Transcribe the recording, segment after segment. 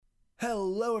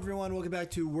Hello, everyone. Welcome back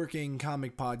to Working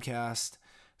Comic Podcast.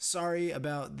 Sorry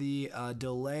about the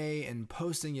delay in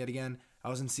posting yet again. I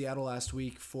was in Seattle last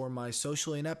week for my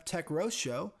Socially Inept Tech Roast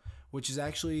show, which is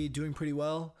actually doing pretty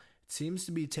well. It seems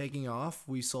to be taking off.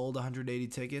 We sold 180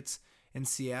 tickets in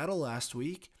Seattle last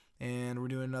week, and we're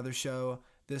doing another show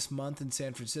this month in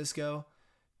San Francisco.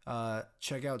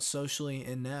 Check out Socially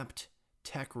Inept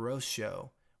Tech Roast show.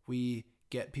 We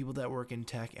get people that work in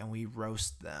tech and we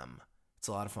roast them. It's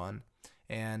a lot of fun.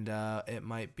 And it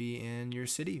might be in your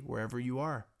city, wherever you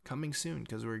are, coming soon,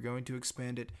 because we're going to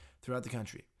expand it throughout the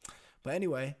country. But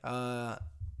anyway,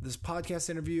 this podcast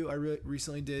interview I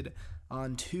recently did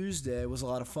on Tuesday was a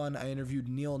lot of fun. I interviewed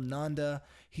Neel Nanda.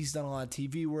 He's done a lot of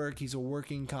TV work. He's a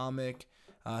working comic.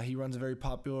 He runs a very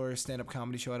popular stand-up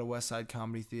comedy show at a West Side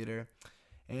Comedy Theater.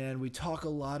 And we talk a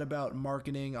lot about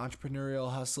marketing,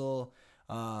 entrepreneurial hustle,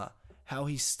 how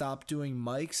he stopped doing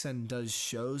mics and does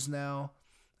shows now.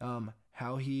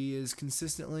 How he is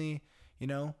consistently,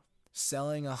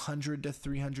 selling 100 to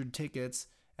 300 tickets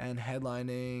and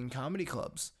headlining comedy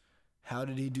clubs. How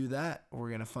did he do that? We're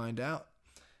going to find out.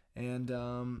 And,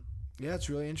 it's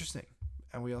really interesting.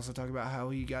 And we also talk about how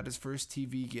he got his first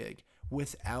TV gig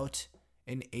without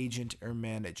an agent or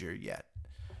manager yet.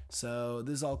 So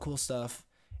this is all cool stuff.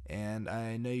 And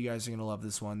I know you guys are going to love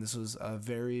this one. This was a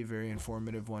very, very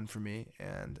informative one for me.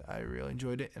 And I really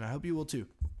enjoyed it. And I hope you will too.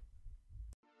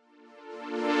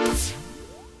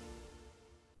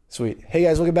 Sweet. Hey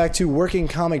guys, welcome back to Working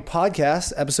Comic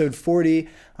Podcast, episode 40.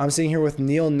 I'm sitting here with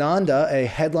Neel Nanda, a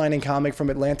headlining comic from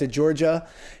Atlanta, Georgia.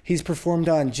 He's performed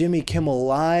on Jimmy Kimmel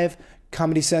Live,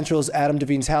 Comedy Central's Adam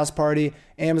Devine's House Party,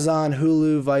 Amazon,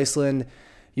 Hulu, Viceland,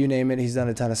 you name it. He's done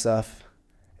a ton of stuff.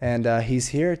 And he's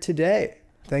here today.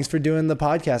 Thanks for doing the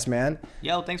podcast, man.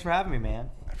 Yo, thanks for having me, man.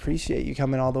 Appreciate you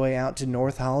coming all the way out to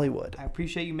North Hollywood. I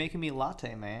appreciate you making me a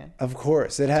latte, man. Of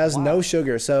course. It has no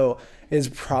sugar, so it's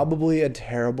probably a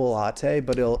terrible latte,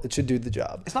 but it should do the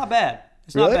job. It's not bad.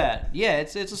 It's really? not bad. Yeah,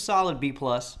 it's a solid B+.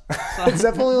 It's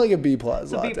definitely like a B+ It's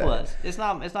latte. a B+. It's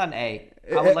not an A.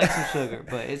 I would like some sugar,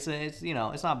 but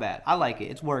it's not bad. I like it.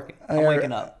 It's working. I'm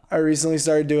waking up. I recently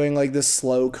started doing like this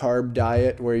slow carb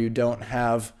diet where you don't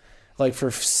have like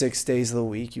for 6 days of the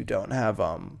week, you don't have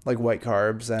like white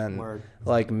carbs and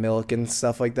like milk and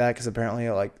stuff like that. Because apparently,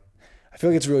 I feel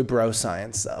like it's really bro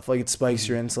science stuff. Like it spikes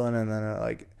your insulin and then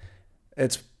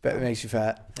it makes you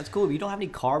fat. That's cool. You don't have any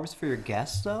carbs for your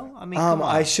guests, though. I mean, come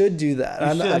on. I should do that.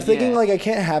 I'm thinking like I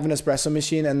can't have an espresso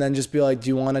machine and then just be like, do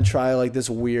you want to try like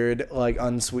this weird like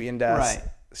unsweetened ass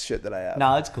shit that I have?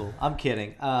 No, it's cool. I'm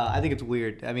kidding. I think it's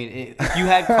weird. I mean, if you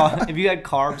had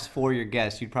carbs for your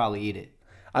guests, you'd probably eat it.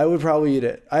 I would probably eat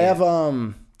it. I have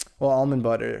almond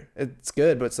butter. It's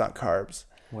good, but it's not carbs.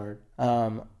 Word.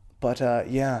 But I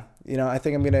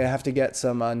think I'm gonna have to get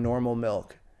some normal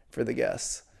milk for the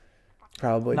guests.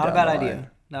 Probably not a bad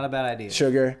idea. Not a bad idea.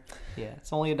 Sugar. Yeah,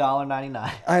 it's only $1.99.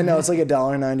 I know, it's like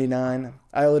 $1.99.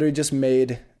 I literally just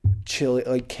made chili,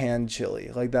 like canned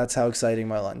chili. Like that's how exciting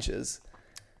my lunch is.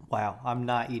 Wow, I'm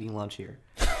not eating lunch here.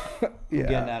 I'm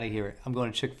getting out of here. I'm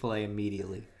going to Chick-fil-A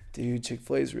immediately. Dude,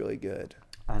 Chick-fil-A is really good.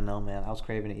 I know, man. I was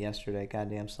craving it yesterday.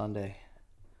 Goddamn Sunday.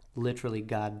 Literally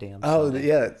goddamn Sunday. Oh,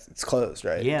 yeah. It's closed,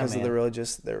 right? Yeah, because man. of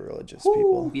they're religious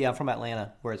people. Yeah, I'm from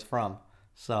Atlanta, where it's from.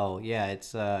 So, yeah,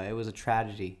 it was a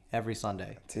tragedy every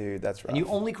Sunday. Dude, that's rough. And you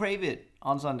only crave it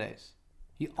on Sundays.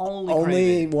 You only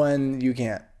crave it. When you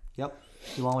can't. Yep.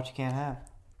 You want what you can't have.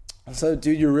 So,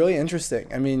 dude, you're really interesting.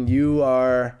 I mean, you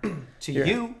are...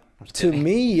 To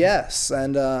me, yes.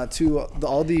 And to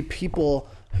all the people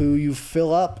who you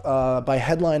fill up by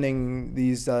headlining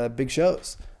these big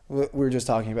shows we were just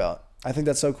talking about. I think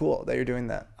that's so cool that you're doing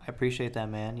that. I appreciate that,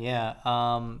 man. Yeah.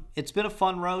 It's been a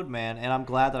fun road, man, and I'm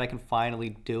glad that I can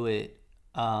finally do it.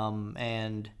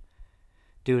 And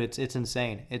dude, it's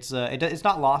insane. It's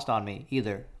not lost on me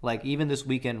either. Like even this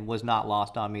weekend was not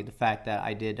lost on me. The fact that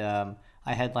I did I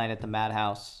headlined at the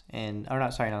Madhouse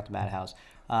not the Madhouse.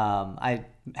 I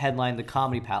headlined the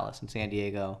Comedy Palace in San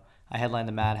Diego. I headlined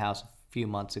the Madhouse a few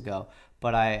months ago,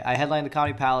 but I headlined the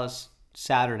Comedy Palace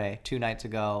Saturday 2 nights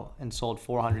ago and sold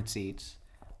 400 seats.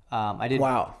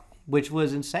 Wow, which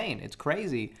was insane. It's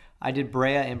crazy. I did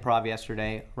Brea Improv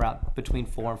yesterday, around between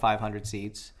 400 and 500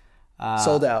 seats.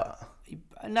 Sold out.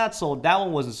 Not sold. That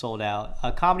one wasn't sold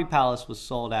out. Comedy Palace was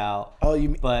sold out. Oh,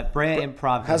 but Brea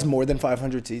Improv has more than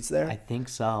 500 seats there. I think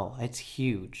so. It's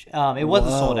huge. It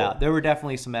wasn't sold out. There were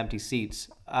definitely some empty seats.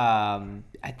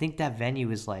 I think that venue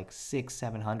is like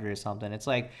 600-700 or something. It's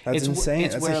like That's insane.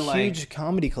 It's That's where, a huge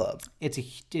comedy club. It's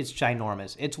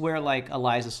ginormous. It's where like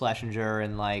Eliza Schlesinger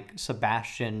and like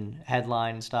Sebastian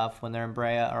headline and stuff when they're in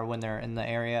Brea or when they're in the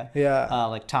area. Yeah.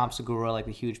 Like Tom Segura, like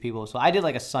the huge people. So I did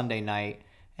like a Sunday night,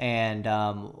 and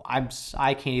I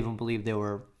can't even believe there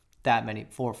were that many,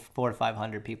 400 to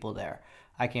 500 people there.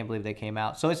 I can't believe they came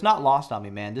out. So it's not lost on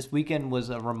me, man. This weekend was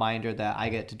a reminder that I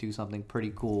get to do something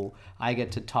pretty cool. I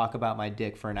get to talk about my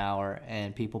dick for an hour,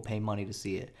 and people pay money to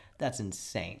see it. That's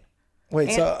insane.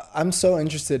 Wait, so I'm so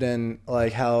interested in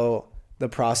like how the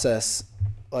process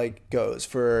like goes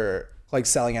for like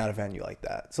selling out a venue like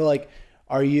that. So like,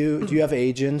 do you have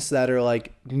agents that are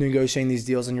like negotiating these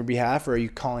deals on your behalf, or are you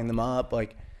calling them up?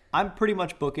 Like, I'm pretty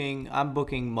much booking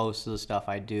most of the stuff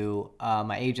I do.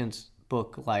 My agents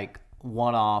book like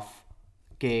one-off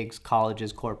gigs,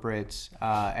 colleges, corporates.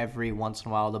 Every once in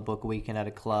a while they'll book a weekend at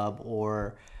a club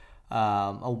or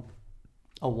a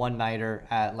one-nighter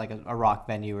at like a rock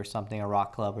venue or something, a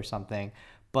rock club or something.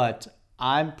 But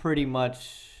I'm pretty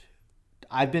much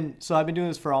I've been doing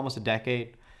this for almost a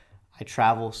decade. I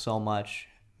travel so much,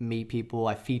 meet people.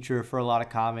 I feature for a lot of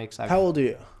comics. How old are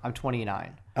you? I'm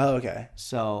 29. Oh, okay.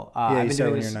 So yeah, I've you been started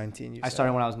doing when this, you're 19. I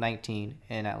started when I was 19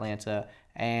 in Atlanta,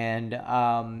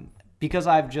 and because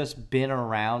I've just been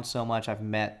around so much, I've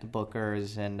met the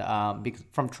bookers, and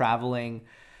from traveling,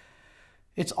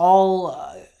 it's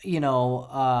all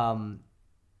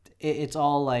it's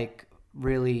all like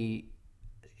really.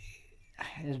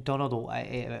 I don't know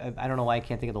I don't know why I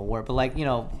can't think of the word, but like,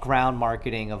 ground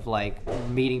marketing of like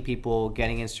meeting people,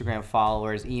 getting Instagram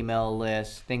followers, email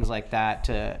lists, things like that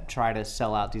to try to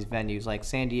sell out these venues. Like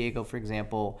San Diego, for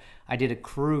example, I did a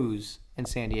cruise in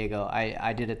San Diego.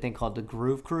 I did a thing called the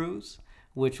Groove Cruise,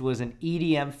 which was an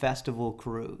EDM festival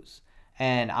cruise.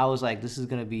 And I was like, this is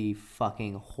going to be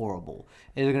fucking horrible.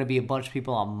 There's going to be a bunch of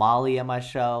people on Molly at my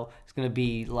show. It's going to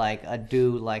be like a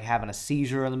dude like having a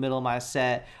seizure in the middle of my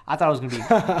set. I thought it was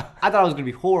going to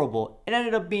be horrible. It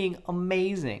ended up being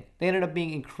amazing. They ended up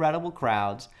being incredible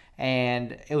crowds,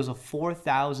 and it was a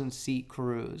 4,000 seat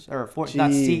cruise, or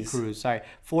not seat cruise, sorry,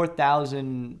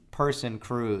 4,000 person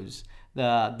cruise.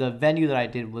 The venue that I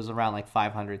did was around like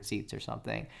 500 seats or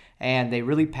something, and they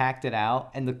really packed it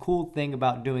out. And the cool thing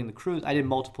about doing the cruise, I did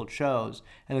multiple shows,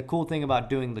 and the cool thing about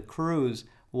doing the cruise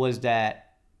was that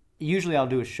usually I'll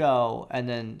do a show and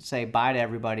then say bye to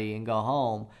everybody and go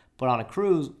home, but on a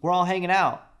cruise, we're all hanging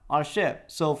out on a ship.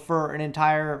 So for an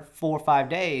entire 4 or 5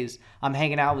 days, I'm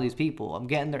hanging out with these people. I'm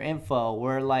getting their info.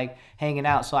 We're like hanging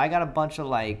out. So I got a bunch of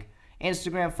like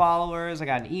Instagram followers. I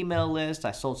got an email list.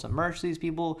 I sold some merch to these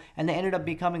people, and they ended up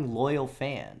becoming loyal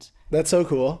fans. That's so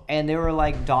cool. And they were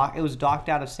like, it was docked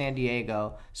out of San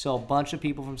Diego. So a bunch of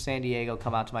people from San Diego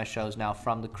come out to my shows now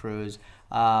from the cruise.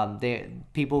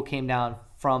 People came down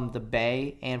from the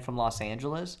Bay and from Los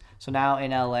Angeles. So now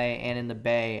in LA and in the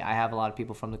Bay, I have a lot of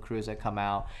people from the cruise that come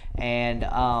out. And,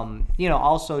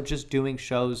 also just doing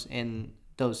shows in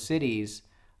those cities,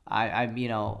 I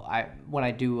when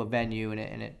I do a venue and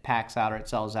it packs out or it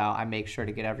sells out, I make sure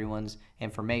to get everyone's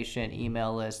information,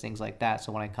 email list, things like that.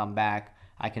 So when I come back,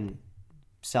 I can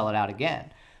sell it out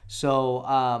again.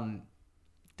 So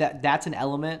that's an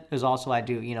element. There's also, I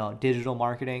do, digital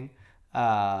marketing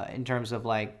in terms of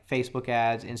like Facebook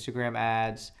ads, Instagram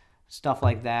ads, stuff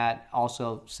like that.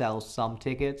 Also sells some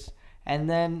tickets. And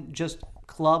then just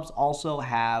clubs also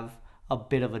have a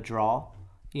bit of a draw.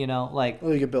 Like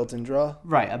right? A built-in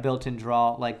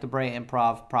draw, like the Brea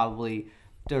Improv.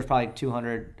 There's probably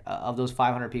 200 of those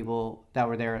 500 people that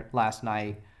were there last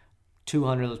night.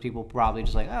 200 of those people probably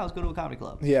just like, let's go to a comedy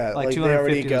club. Yeah, like they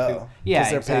already go. Yeah,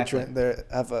 because they're patron. They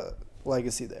have a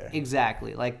legacy there.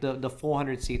 Exactly. Like the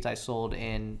 400 seats I sold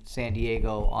in San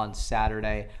Diego on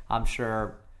Saturday, I'm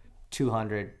sure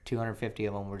 250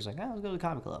 of them were just like, let's go to the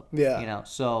comedy club. Yeah.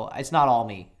 So it's not all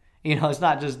me. It's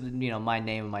not just my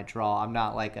name and my draw. I'm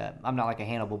not like a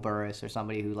Hannibal Buress or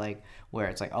somebody who like where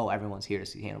it's like, everyone's here to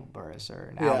see Hannibal Buress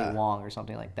or an Ali Wong or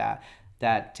something like that.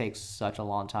 That takes such a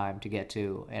long time to get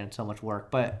to and so much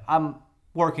work. But I'm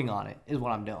working on it is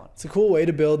what I'm doing. It's a cool way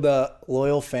to build the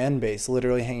loyal fan base,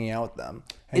 literally hanging out with them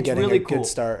and it's getting really a good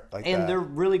start like that. And they're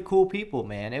really cool people,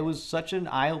 man. It was such an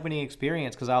eye-opening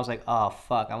experience because I was like, oh,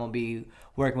 fuck, I'm going to be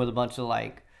working with a bunch of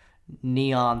like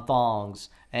neon thongs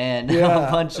and a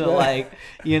bunch of like,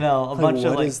 bunch of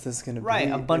like, what is this going to be? Right,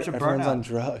 a bunch of Everyone's burnout. on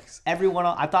drugs.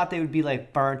 I thought they would be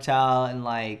like burnt out and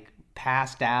like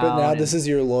passed out. But now this is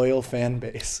your loyal fan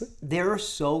base. They're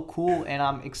so cool, and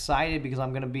I'm excited because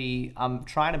I'm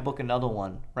trying to book another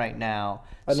one right now.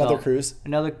 Another cruise?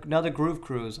 Another Groove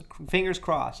Cruise. Fingers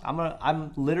crossed.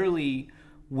 I'm literally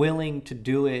willing to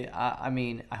do it. I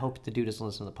mean, I hope the dude doesn't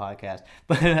listen to the podcast,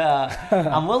 but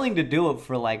I'm willing to do it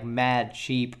for like mad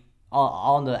cheap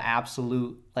on the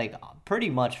absolute, like pretty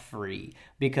much free,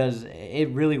 because it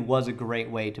really was a great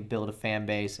way to build a fan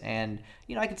base. And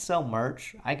I can sell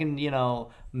merch, I can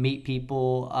meet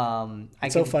people.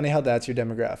 It's so funny how that's your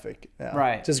demographic now.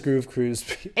 Right, just Groove Cruise.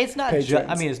 It's not just,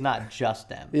 I mean, it's not just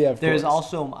them. Yeah, of there's course.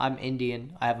 Also, I'm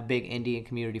Indian, I have a big Indian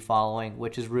community following,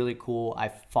 which is really cool.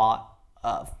 I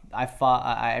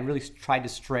really tried to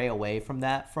stray away from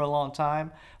that for a long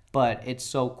time, but it's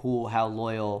so cool how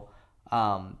loyal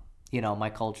my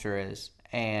culture is.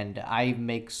 And I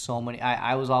make so many,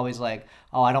 I was always like,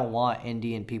 oh, I don't want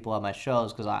Indian people at my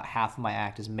shows because half of my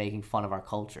act is making fun of our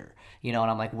culture, and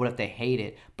I'm like, what if they hate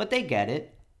it? But they get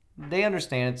it. They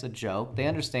understand it's a joke. They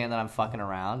understand that I'm fucking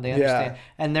around. They understand. Yeah.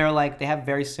 And they're like, they have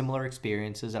very similar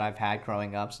experiences that I've had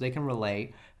growing up, so they can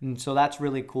relate. And so that's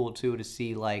really cool too, to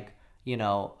see like,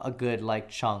 a good like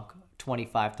chunk,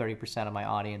 25-30% of my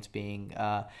audience being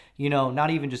not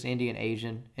even just Indian,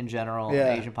 Asian in general,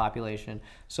 Asian population.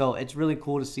 So it's really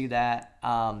cool to see that.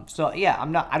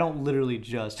 I don't literally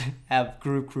just have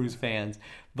Groove Cruise fans,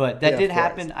 but that did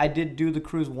happen. I did do the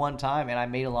cruise one time, and I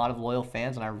made a lot of loyal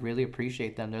fans, and I really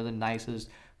appreciate them. They're the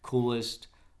nicest, coolest,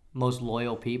 most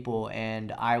loyal people.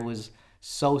 And I was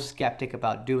so skeptic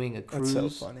about doing a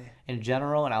cruise in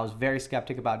general, and I was very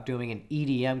skeptic about doing an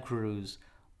EDM cruise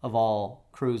of all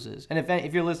cruises. And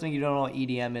if you're listening, you don't know what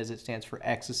EDM is, it stands for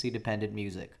ecstasy dependent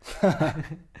music.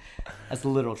 That's the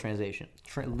literal translation.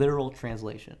 Literal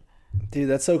translation. Dude,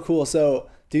 that's so cool.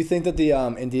 So do you think that the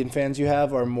Indian fans you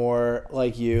have are more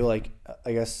like you? Like,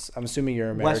 I guess I'm assuming you're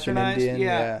American Indian.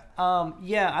 Yeah.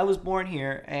 I was born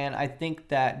here, and I think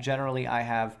that generally I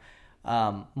have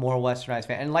more westernized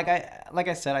fans. And like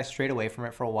I said, I strayed away from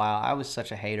it for a while. I was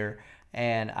such a hater.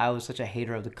 And I was such a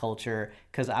hater of the culture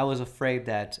because I was afraid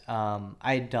that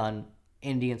I had done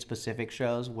Indian-specific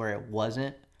shows where it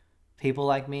wasn't people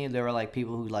like me. There were like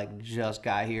people who like just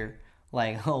got here,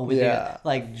 like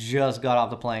like just got off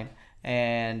the plane,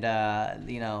 and I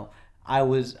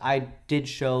did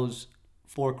shows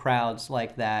for crowds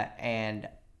like that and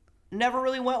never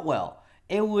really went well.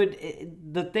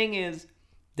 The thing is,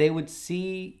 they would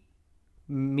see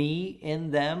me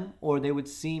in them, or they would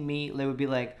see me. They would be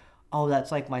like, oh,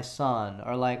 that's like my son,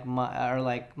 or like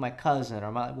my cousin,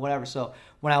 or my whatever. So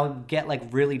when I would get like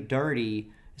really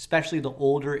dirty, especially the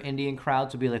older Indian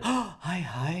crowds would be like, oh,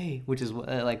 hi, which is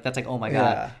like, that's like, oh my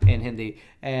God in Hindi.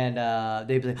 And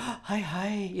they'd be like, oh,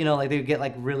 hi, like they would get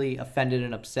like really offended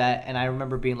and upset. And I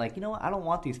remember being like, you know what? I don't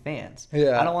want these fans.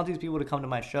 I don't want these people to come to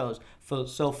my shows.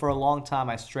 So for a long time,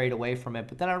 I strayed away from it.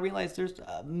 But then I realized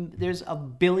there's a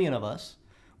billion of us.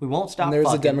 We won't stop. And there's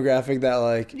fucking. A demographic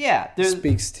that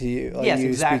speaks to you. Like, yes, you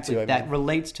exactly. Speak to, that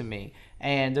relates to me.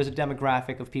 And there's a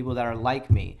demographic of people that are like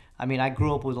me. I mean, I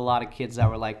grew up with a lot of kids that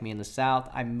were like me in the South.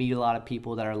 I meet a lot of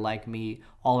people that are like me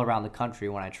all around the country.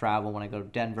 When I travel, when I go to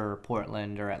Denver or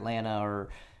Portland or Atlanta or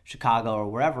Chicago or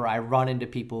wherever, I run into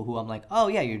people who I'm like, oh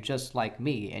yeah, you're just like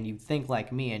me, and you think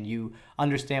like me, and you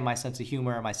understand my sense of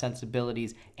humor and my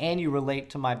sensibilities, and you relate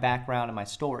to my background and my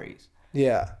stories.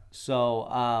 Yeah. So,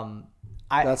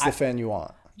 that's the fan you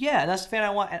want. Yeah, that's the fan I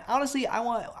want. And honestly,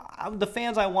 the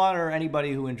fans I want are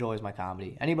anybody who enjoys my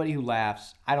comedy, anybody who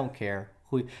laughs. I don't care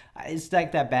who. It's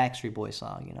like that Backstreet Boys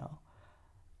song,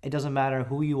 It doesn't matter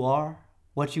who you are,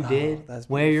 what you did,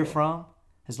 where you're from,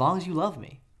 as long as you love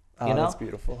me. That's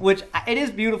beautiful. Which it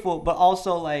is beautiful, but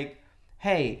also like,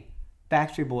 hey,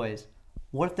 Backstreet Boys,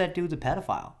 what if that dude's a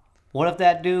pedophile? What if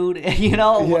that dude,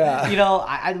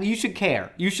 you should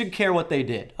care. You should care what they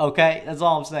did, okay? That's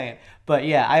all I'm saying. But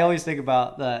yeah, I always think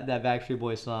about that Backstreet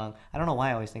Boys song. I don't know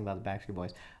why I always think about the Backstreet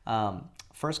Boys.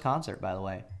 First concert, by the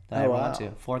way, that I ever went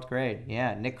to. 4th grade.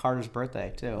 Yeah, Nick Carter's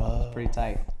birthday, too. It was pretty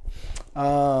tight.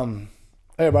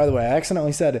 Hey, by the way, I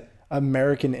accidentally said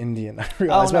American Indian. I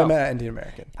realized I meant Indian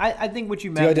American. I think what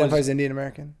you meant. Do you identify as Indian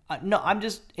American? No, I'm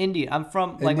just Indian. I'm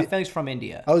from my family's from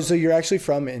India. Oh, so you're actually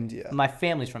from India? My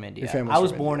family's from India. I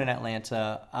was born in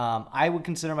Atlanta. I would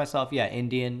consider myself,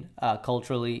 Indian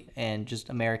culturally, and just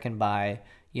American by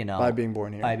being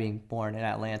born here. By being born in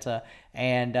Atlanta,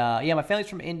 and my family's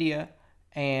from India.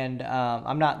 And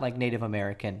I'm not like Native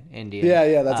American Indian.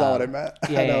 Yeah, that's not what I meant.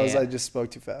 I just spoke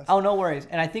too fast. Oh, no worries.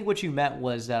 And I think what you meant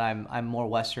was that I'm more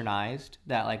westernized.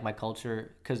 That like my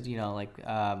culture, because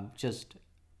I'm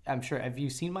sure. Have you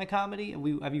seen my comedy?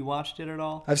 Have you watched it at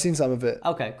all? I've seen some of it.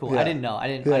 Okay, cool. Yeah. I didn't know. I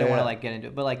didn't want to like get into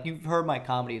it. But like you've heard my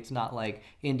comedy. It's not like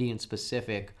Indian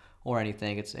specific or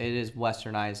anything. It is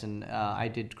westernized, and I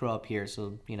did grow up here,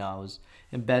 so I was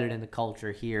embedded in the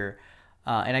culture here.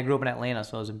 And I grew up in Atlanta,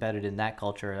 so I was embedded in that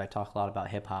culture. I talk a lot about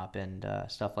hip hop and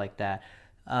stuff like that.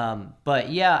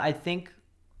 But yeah, I think,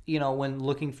 when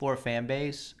looking for a fan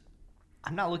base,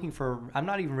 I'm not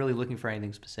even really looking for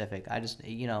anything specific. I just,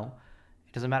 it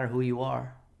doesn't matter who you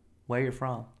are, where you're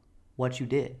from, what you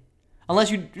did.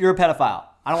 Unless you're a pedophile.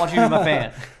 I don't want you to be my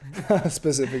fan.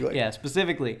 Specifically. Yeah,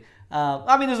 specifically.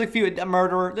 There's a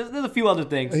murderer. There's a few other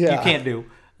things you can't do.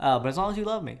 But as long as you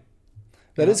love me.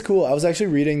 That is cool. I was actually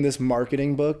reading this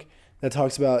marketing book that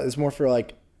talks about, it's more for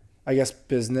like, I guess,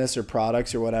 business or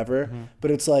products or whatever. Mm-hmm.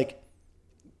 But it's like,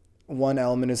 one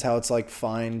element is how it's like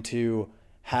fine to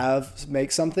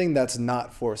make something that's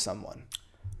not for someone.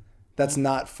 That's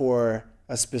not for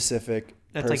a specific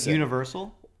That's person. Like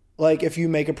universal? Like if you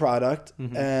make a product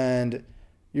and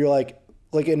you're like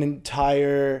an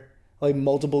entire, like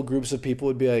multiple groups of people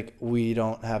would be like, we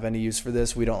don't have any use for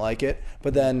this. We don't like it.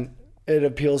 But then it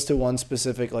appeals to one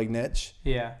specific like niche.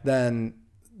 Yeah. Then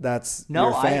that's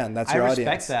your fan. That's your audience.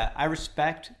 I respect that. I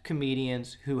respect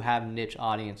comedians who have niche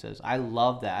audiences. I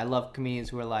love that. I love comedians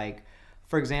who are like,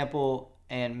 for example,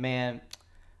 and man,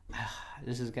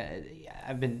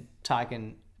 I've been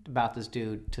talking about this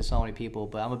dude to so many people,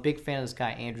 but I'm a big fan of this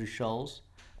guy, Andrew Scholes,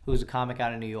 who's a comic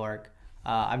out of New York.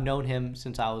 I've known him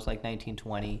since I was like 19,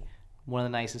 20. One of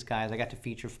the nicest guys. I got to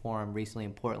feature for him recently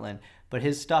in Portland. But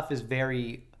his stuff is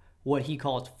very, what he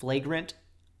calls flagrant.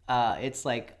 It's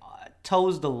like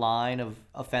toes the line of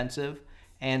offensive.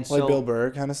 And so, like Bill Burr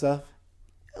kind of stuff?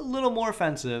 A little more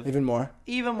offensive. Even more?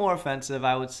 Even more offensive,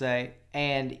 I would say.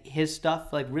 And his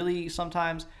stuff, like really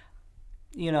sometimes,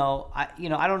 I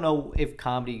don't know if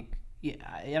comedy,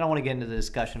 I don't want to get into the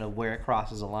discussion of where it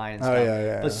crosses a line and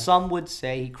stuff. But some would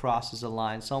say he crosses a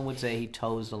line. Some would say he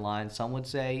toes the line. Some would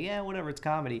say, yeah, whatever, it's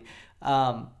comedy.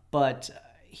 But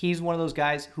he's one of those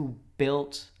guys who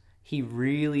he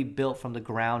really built from the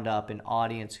ground up an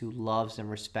audience who loves and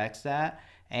respects that.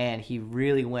 And he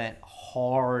really went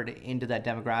hard into that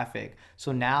demographic.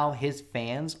 So now his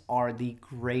fans are the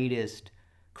greatest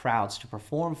crowds to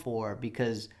perform for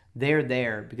because they're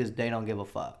there because they don't give a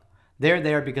fuck. They're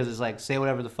there because it's like, say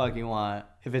whatever the fuck you want.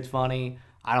 If it's funny,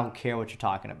 I don't care what you're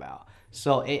talking about.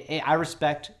 So I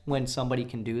respect when somebody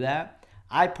can do that.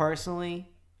 I personally,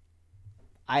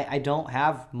 I don't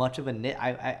have much of a niche.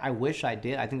 I wish I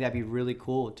did. I think that'd be really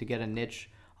cool to get a niche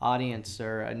audience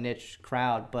or a niche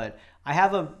crowd. But I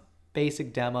have a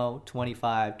basic demo,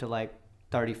 25 to like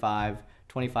 35,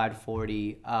 25 to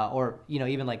 40, or,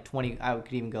 even like 20. I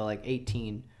could even go like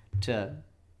 18 to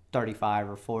 35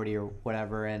 or 40 or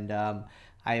whatever. And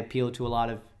I appeal to a lot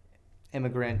of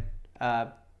immigrant,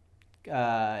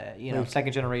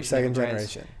 second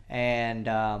generation. And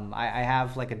I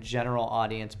have like a general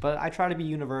audience, but I try to be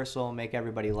universal and make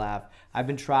everybody laugh. I've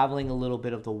been traveling a little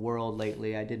bit of the world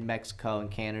lately. I did Mexico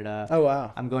and Canada. Oh,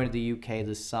 wow. I'm going to the UK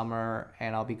this summer,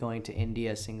 and I'll be going to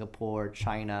India, Singapore,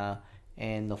 China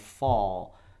in the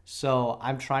fall. So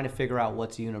I'm trying to figure out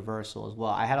what's universal as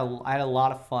well. I had a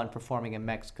lot of fun performing in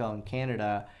Mexico and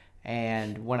Canada,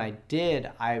 and when I did,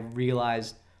 I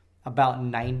realized about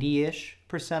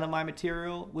 90-ish% of my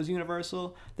material was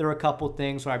universal. There were a couple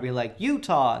things where I'd be like,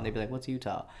 Utah, and they'd be like, what's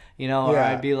Utah? Or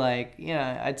I'd be like,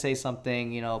 I'd say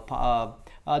something,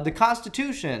 the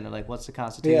Constitution. They're like, what's the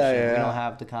Constitution? We don't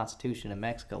have the Constitution in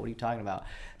Mexico. What are you talking about?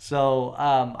 So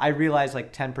I realized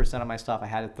like 10% of my stuff I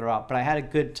had to throw out, but I had a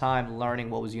good time learning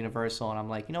what was universal, and I'm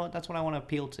like, you know what? That's what I want to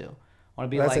appeal to. I want to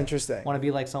be That's interesting. I want to be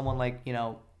like someone like,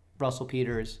 Russell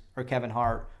Peters or Kevin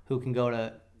Hart, who can go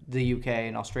to the UK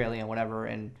and Australia and whatever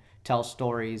and tell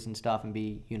stories and stuff and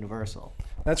be universal.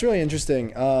 That's really interesting.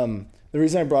 The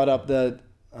reason I brought up the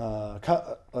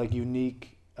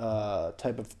unique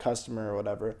type of customer or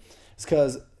whatever is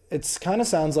because it's kind of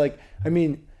sounds like,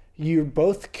 you're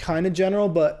both kind of general,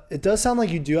 but it does sound like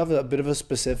you do have a bit of a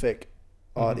specific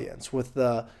audience with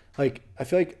the, like, I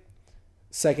feel like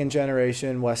second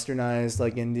generation westernized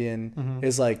like Indian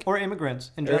is like, or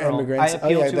immigrants in general. I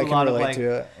appeal to a lot of like,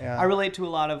 I relate to a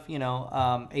lot of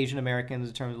Asian Americans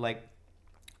in terms of like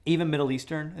even Middle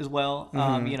Eastern as well.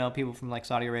 People from like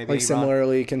Saudi Arabia, like Iran.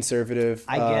 Similarly conservative.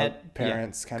 I get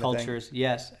parents kind cultures, of cultures.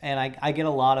 Yes, and I get a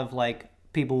lot of like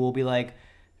people will be like,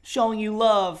 showing you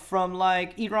love from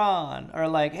like Iran, or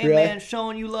like, hey man,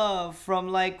 showing you love from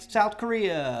like South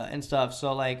Korea and stuff.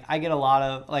 So like I get a lot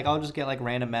of like, I'll just get like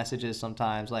random messages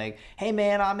sometimes like, hey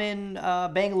man, I'm in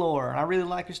Bangalore and I really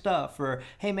like your stuff, or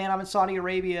hey man, I'm in Saudi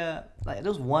Arabia. Like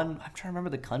there's one, I'm trying to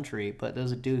remember the country, but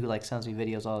there's a dude who like sends me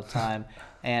videos all the time,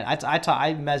 and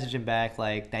I message him back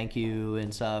like thank you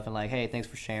and stuff, and like, hey, thanks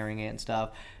for sharing it and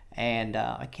stuff. And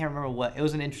I can't remember what, it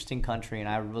was an interesting country, and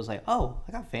I was like, oh,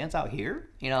 I got fans out here,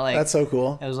 like that's so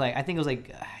cool. It was like, I think it was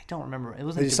like, I don't remember, it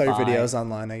was like you saw your videos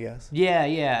online, I guess.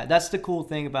 Yeah, that's the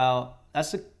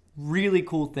really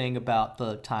cool thing about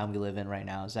the time we live in right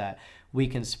now, is that we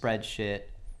can spread shit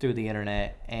through the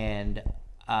internet. And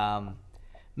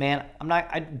man,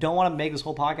 I don't want to make this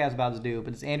whole podcast about this dude,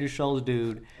 but this Andrew Schulz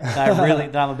dude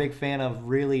that I'm a big fan of,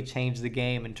 really changed the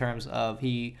game in terms of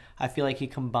I feel like he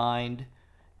combined,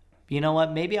 you know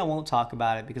what, maybe I won't talk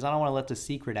about it because I don't want to let the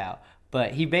secret out,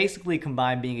 but he basically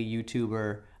combined being a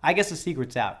YouTuber. I guess the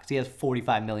secret's out because he has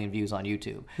 45 million views on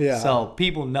YouTube. Yeah. So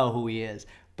people know who he is.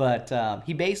 But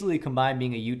he basically combined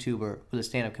being a YouTuber with a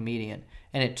stand-up comedian,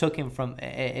 and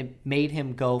it made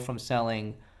him go from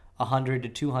selling 100 to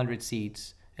 200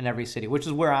 seats in every city, which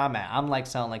is where I'm at. I'm like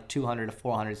selling like 200 to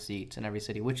 400 seats in every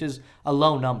city, which is a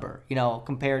low number,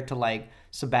 compared to like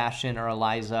Sebastian or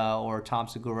Eliza or Tom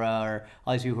Segura or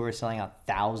all these people who are selling out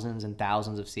thousands and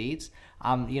thousands of seats.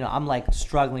 I'm like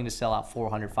struggling to sell out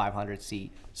 400, 500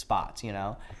 seat spots,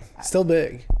 Still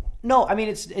big. No, I mean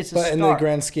it's a start. In the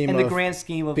grand scheme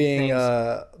of being things,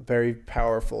 a very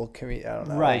powerful comedian, I don't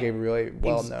know, right? Like a really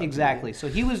well known. Exactly. So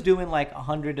he was doing like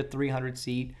 100 to 300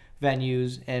 seat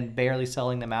venues and barely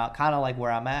selling them out, kind of like where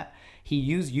I'm at. He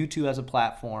used YouTube as a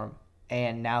platform,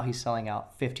 and now he's selling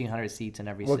out 1,500 seats in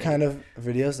every city. What kind of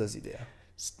videos does he do?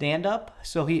 Stand up.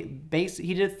 So he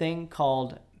did a thing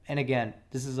called. And again,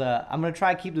 I'm gonna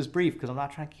try to keep this brief because I'm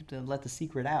not trying to let the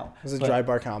secret out. Was it dry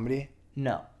bar comedy?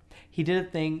 No. He did a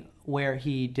thing where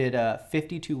he did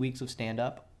 52 weeks of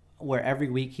stand-up, where every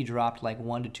week he dropped like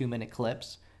 1 to 2 minute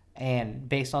clips. And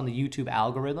based on the YouTube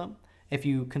algorithm, if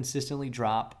you consistently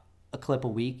drop a clip a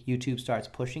week, YouTube starts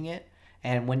pushing it.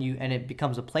 And and it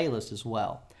becomes a playlist as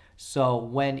well. So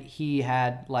when he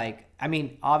had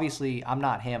obviously I'm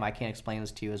not him. I can't explain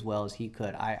this to you as well as he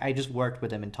could. I just worked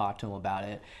with him and talked to him about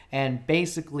it. And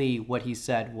basically what he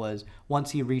said was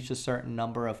once he reached a certain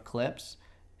number of clips,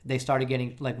 they started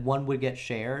getting, like, one would get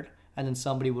shared, and then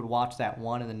somebody would watch that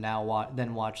one, and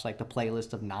then watch like the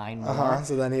playlist of 9 more.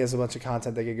 So then he has a bunch of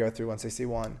content they could go through once they see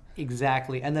one.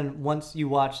 Exactly. And then once you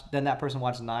watch, then that person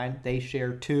watches 9, they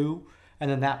share 2, and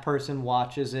then that person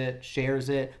watches it, shares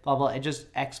it, blah, blah. It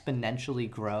just exponentially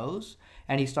grows.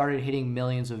 And he started hitting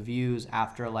millions of views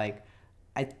after, like,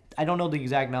 I don't know the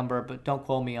exact number, but don't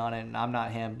quote me on it, and I'm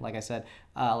not him, like I said,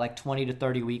 like 20 to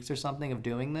 30 weeks or something of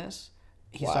doing this.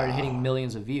 He started hitting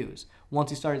millions of views. Once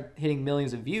he started hitting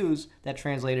millions of views, that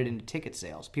translated into ticket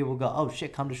sales. People would go, oh,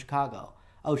 shit, come to Chicago.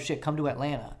 Oh, shit, come to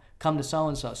Atlanta. Come to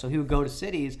so-and-so. So he would go to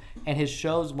cities, and his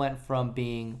shows went from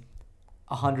being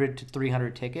 100 to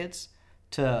 300 tickets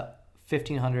to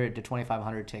 1,500 to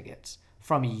 2,500 tickets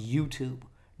from YouTube.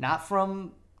 Not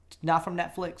from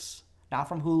Netflix, not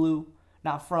from Hulu,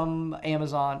 not from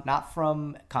Amazon, not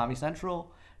from Comedy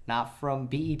Central, not from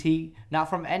BET, not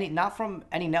from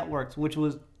any networks, which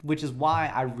is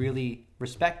why I really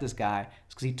respect this guy,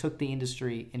 because he took the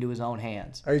industry into his own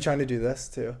hands. Are you trying to do this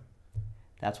too?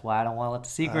 That's why I don't want to let the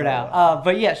secret out.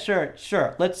 But yeah, sure.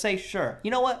 Let's say sure.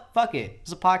 You know what? Fuck it.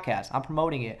 It's a podcast. I'm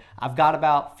promoting it. I've got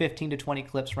about 15 to 20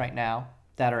 clips right now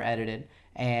that are edited.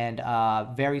 And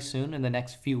very soon, in the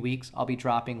next few weeks, I'll be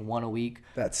dropping one a week.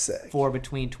 That's sick. For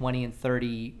between 20 and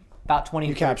 30, about 20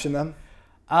 and 30. You caption them?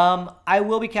 I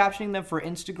will be captioning them for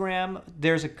Instagram.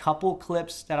 There's a couple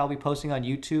clips that I'll be posting on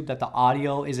YouTube that the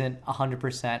audio isn't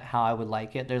 100% how I would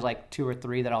like it. There's like 2 or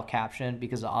 3 that I'll caption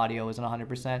because the audio isn't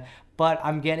 100%. But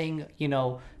I'm getting,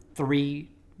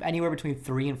 anywhere between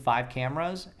 3 and 5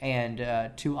 cameras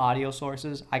and 2 audio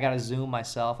sources. I got to Zoom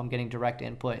myself. I'm getting direct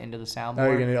input into the soundboard. Oh,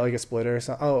 you're going to do like a splitter or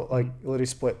something? Oh, like literally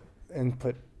split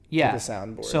input to the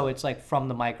soundboard. So it's like from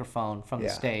the microphone, from the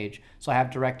stage. So I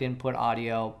have direct input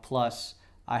audio, plus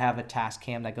I have a task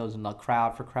cam that goes in the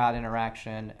crowd for crowd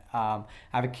interaction. I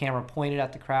have a camera pointed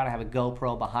at the crowd. I have a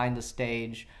GoPro behind the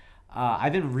stage.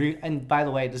 And by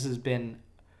the way, this has been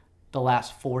the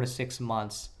last 4 to 6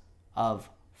 months of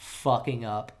fucking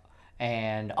up.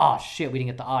 And, oh, shit, we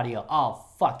didn't get the audio. Oh,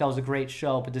 fuck, that was a great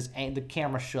show, but the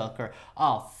camera shook. Or,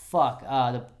 oh, fuck,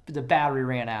 the battery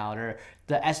ran out. Or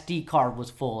the SD card was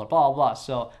full. Or blah, blah, blah.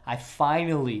 So I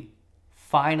finally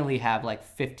have like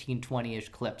 15, 20-ish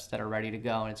clips that are ready to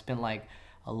go. And it's been like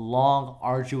a long,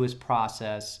 arduous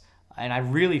process. And I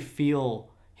really feel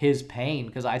his pain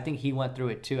because I think he went through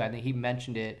it too. I think he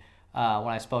mentioned it when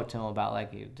I spoke to him about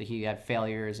like he had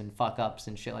failures and fuck-ups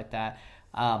and shit like that.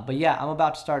 But yeah, I'm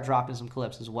about to start dropping some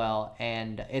clips as well.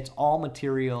 And it's all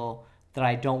material that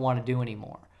I don't want to do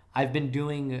anymore. I've been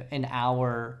doing an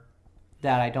hour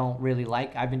that I don't really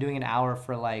like. I've been doing an hour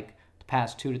for like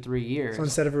past 2 to 3 years. So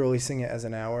instead of releasing it as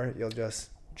an hour, you'll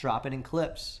just drop it in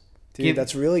clips. Dude,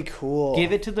 that's really cool.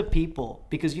 Give it to the people,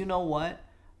 because you know what?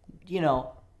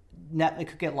 It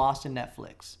could get lost in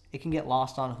Netflix. It can get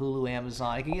lost on Hulu,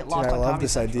 Amazon. It can get lost on Comedy I love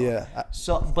this Central. idea.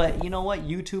 But you know what?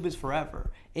 YouTube is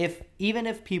forever. Even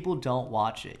if people don't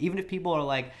watch it, even if people are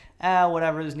like,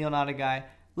 whatever, this Neel Nanda guy.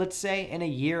 Let's say in a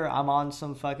year I'm on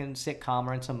some fucking sitcom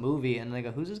or in some movie, and they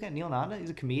go, "Who's this guy? Neel Nanda? He's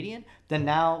a comedian." Then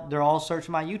now they're all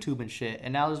searching my YouTube and shit,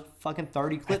 and now there's fucking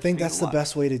 30 clips. I think that's the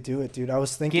best way to do it, dude. I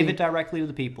was thinking, give it directly to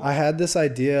the people. I had this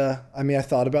idea. I mean, I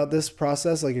thought about this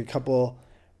process like a couple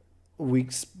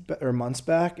weeks or months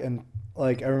back, and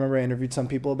like I remember I interviewed some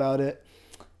people about it,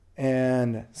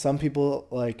 and some people,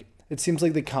 like, it seems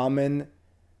like the common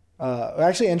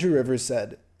actually Andrew Rivers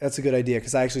said that's a good idea,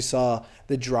 because I actually saw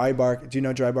the Dry Bar. Do you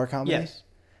know Dry Bar Comedy? Yes.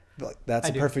 That's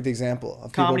a perfect example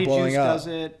of Comedy people blowing Juice up. does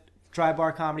it. Dry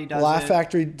Bar Comedy does Laugh it.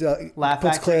 Factory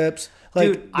puts clips.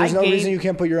 Like, Dude, there's no reason you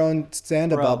can't put your own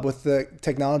stand-up up with the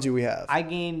technology we have. I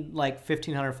gained like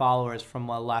 1,500 followers from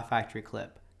a Laugh Factory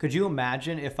clip. Could you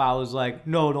imagine if I was like,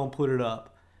 no, don't put it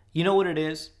up? You know what it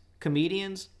is?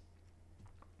 Comedians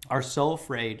are so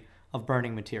afraid of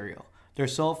burning material. They're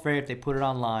so afraid if they put it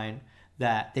online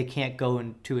that they can't go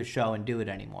into a show and do it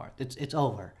anymore. It's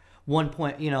over.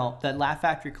 That Laugh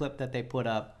Factory clip that they put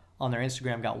up on their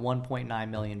Instagram got 1.9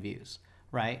 million views,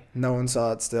 right? No one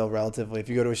saw it still, relatively. If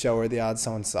you go to a show where the odds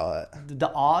someone saw it.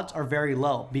 The odds are very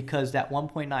low, because that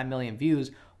 1.9 million views,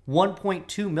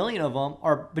 1.2 million of them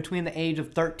are between the age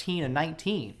of 13 and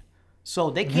 19.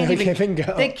 So they can't even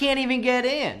go. They can't even get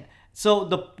in. So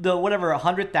the whatever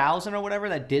 100,000 or whatever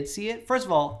that did see it, first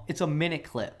of all, it's a minute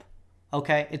clip.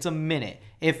 Okay? It's a minute.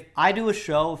 If I do a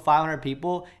show with 500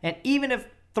 people, and even if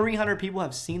 300 people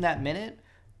have seen that minute,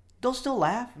 they'll still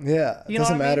laugh. Yeah, it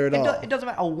doesn't matter at all. It doesn't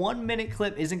matter. A 1 minute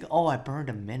clip isn't, I burned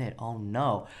a minute. Oh,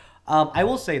 no. I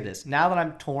will say this. Now that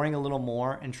I'm touring a little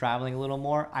more and traveling a little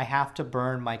more, I have to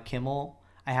burn my Kimmel.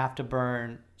 I have to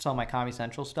burn some of my Comedy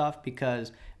Central stuff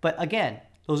but again,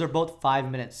 those are both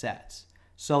 5-minute sets.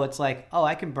 So it's like,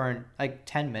 I can burn like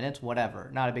 10 minutes, whatever.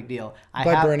 Not a big deal.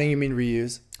 By burning, you mean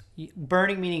reuse?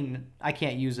 Burning meaning I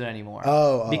can't use it anymore.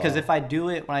 Because if when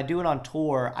I do it on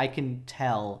tour, I can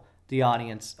tell the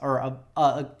audience, or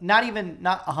not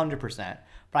 100%,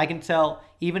 but I can tell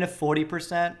even if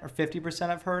 40% or 50%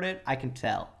 have heard it, I can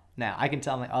tell. Now I can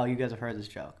tell them, like, you guys have heard this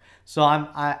joke. So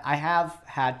I have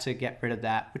had to get rid of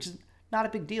that, which is not a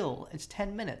big deal. It's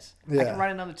 10 minutes. Yeah. I can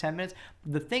write another 10 minutes.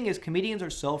 The thing is, comedians are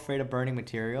so afraid of burning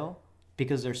material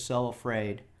because they're so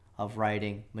afraid of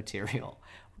writing material.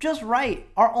 Just write.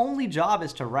 Our only job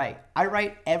is to write. I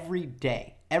write every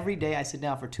day. Every day I sit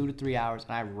down for 2 to 3 hours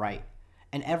and I write.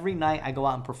 And every night I go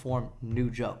out and perform new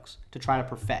jokes to try to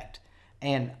perfect.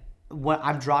 And when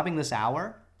I'm dropping this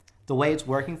hour, the way it's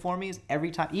working for me is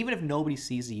every time, even if nobody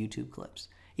sees the YouTube clips,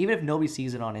 even if nobody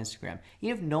sees it on Instagram,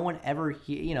 even if no one ever,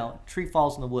 tree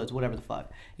falls in the woods, whatever the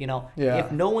fuck,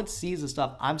 if no one sees the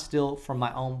stuff, I'm still, from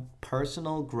my own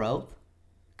personal growth,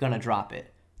 gonna drop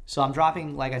it. So I'm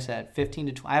dropping, like I said,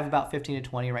 I have about 15 to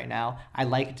 20 right now. I'd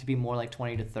like it to be more like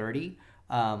 20 to 30,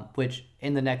 which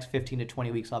in the next 15 to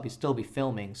 20 weeks, I'll still be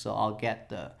filming. So I'll get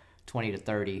the 20 to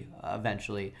 30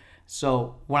 eventually.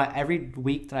 So every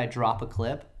week that I drop a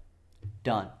clip,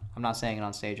 done. I'm not saying it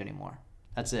on stage anymore.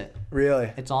 That's it. Really?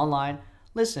 It's online.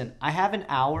 Listen, I have an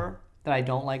hour that I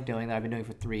don't like doing that I've been doing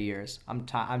for 3 years. I'm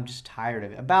just tired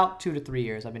of it. About 2 to 3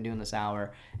 years I've been doing this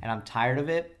hour, and I'm tired of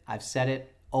it. I've said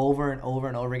it over and over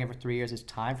and over again for 3 years. It's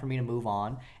time for me to move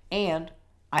on. And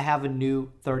I have a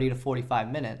new 30 to 45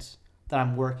 minutes that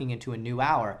I'm working into a new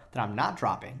hour that I'm not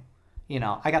dropping.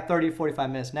 I got 30 to 45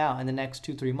 minutes now. In the next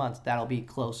 2-3 months, that'll be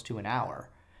close to an hour.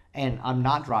 And I'm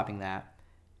not dropping that.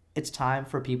 It's time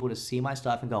for people to see my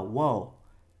stuff and go, whoa,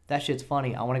 that shit's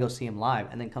funny. I want to go see him live,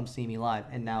 and then come see me live.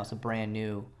 And now it's a brand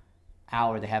new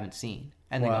hour they haven't seen.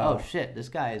 And they go, oh shit, this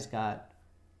guy has got,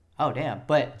 oh damn.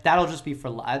 But that'll just be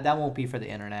that won't be for the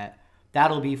internet.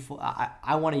 That'll be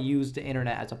I want to use the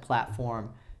internet as a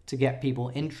platform to get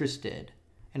people interested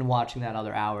in watching that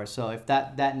other hour. So if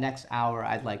that next hour,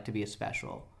 I'd like to be a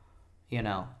special,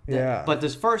 Yeah. But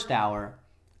this first hour,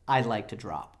 I'd like to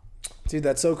drop. Dude,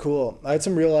 that's so cool. I had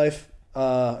some real life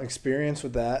experience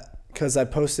with that, because I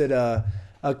posted a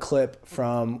clip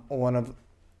from one of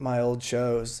my old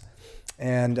shows,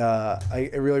 and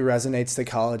it really resonates to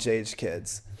college age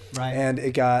kids. Right. And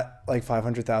it got like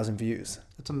 500,000 views.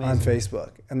 That's amazing. On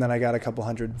Facebook. And then I got a couple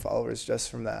hundred followers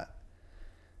just from that.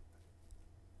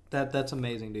 That's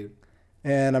amazing, dude.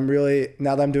 And I'm really,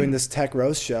 now that I'm doing this tech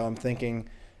roast show, I'm thinking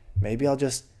maybe I'll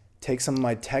just take some of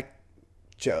my tech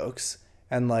jokes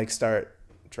and like start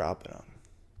dropping them.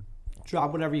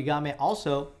 Drop whatever you got, man.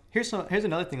 Also, here's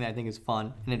another thing that I think is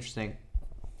fun and interesting.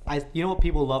 you know what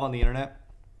people love on the internet?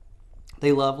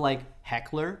 They love like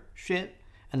heckler shit,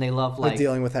 and they love like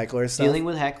dealing with hecklers. Dealing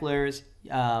with hecklers,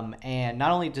 and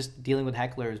not only just dealing with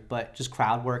hecklers, but just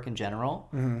crowd work in general.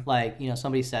 Like, you know,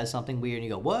 somebody says something weird and you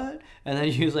go, what? And then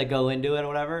you just like go into it or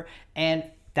whatever. And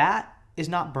that is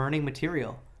not burning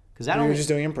material. Because that you're just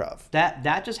doing improv.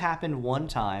 That just happened one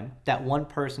time. That one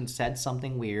person said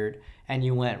something weird and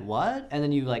you went, what? And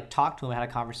then you like talked to him, had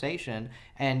a conversation,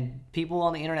 and people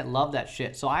on the internet love that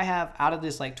shit. So I have, out of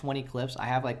this like 20 clips, I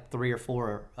have like 3 or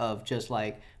 4 of just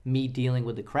like me dealing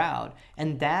with the crowd.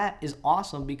 And that is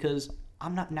awesome because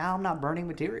I'm not burning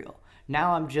material.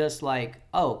 Now I'm just like,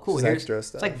 oh, cool. Here's extra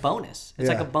stuff. It's like bonus. It's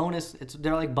like a bonus.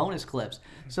 They're like bonus clips.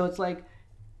 So it's like,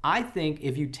 I think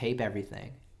if you tape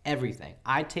everything,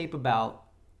 I tape about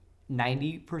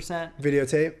 90%.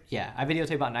 Videotape? Yeah, I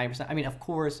videotape about 90%. I mean, of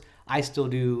course, I still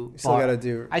do.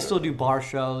 I still do bar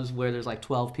shows where there's like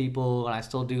 12 people, and I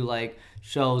still do like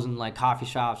shows in like coffee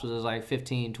shops where there's like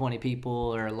 15, 20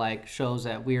 people, or like shows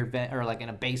at weird or like in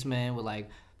a basement with like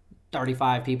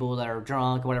 35 people that are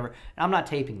drunk or whatever. And I'm not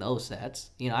taping those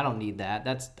sets. You know, I don't need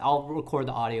that. I'll record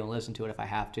the audio and listen to it if I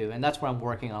have to, and that's where I'm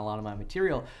working on a lot of my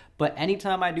material. But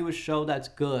anytime I do a show that's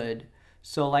good,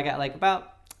 so like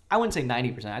about, I wouldn't say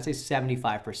 90%. I'd say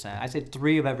 75%. I'd say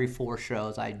 3 of every 4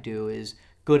 shows I do is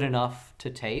good enough to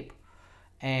tape.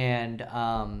 And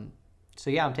so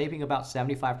yeah, I'm taping about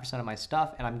 75% of my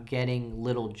stuff, and I'm getting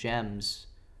little gems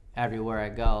everywhere I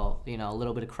go. You know, a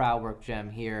little bit of crowd work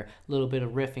gem here, a little bit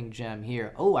of riffing gem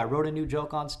here. Oh, I wrote a new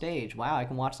joke on stage. Wow, I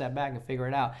can watch that back and figure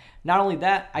it out. Not only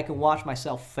that, I can watch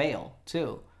myself fail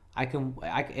too.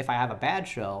 If I have a bad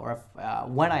show, or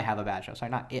when I have a bad show,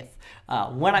 sorry, not if,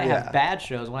 when I have bad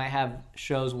shows, when I have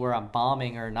shows where I'm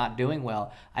bombing or not doing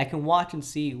well, I can watch and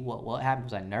see what happened.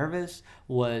 Was I nervous?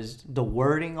 Was the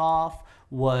wording off?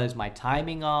 Was my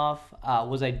timing off?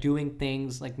 Was I doing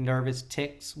things like nervous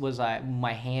tics? Was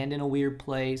my hand in a weird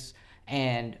place?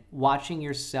 And watching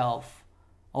yourself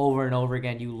over and over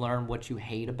again, you learn what you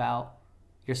hate about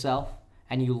yourself,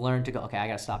 and you learn to go, okay, I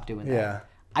gotta stop doing that. Yeah.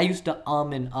 I used to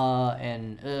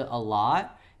and a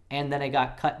lot, and then it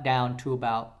got cut down to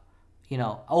about, you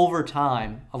know, over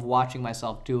time of watching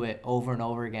myself do it over and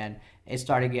over again, it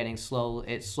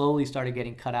slowly started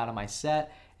getting cut out of my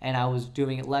set, and I was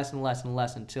doing it less and less and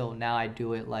less until now I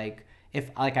do it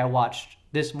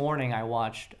this morning I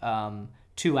watched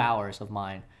 2 hours of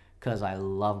mine because I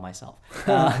love myself.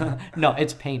 No,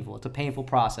 it's painful. It's a painful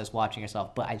process watching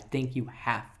yourself, but I think you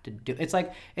have to do. It's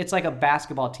like a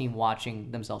basketball team watching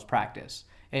themselves practice,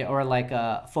 or like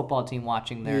a football team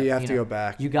watching their. You have to go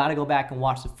back. You got to go back and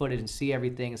watch the footage and see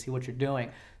everything and see what you're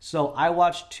doing. So I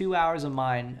watched 2 hours of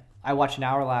mine. I watched an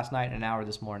hour last night and an hour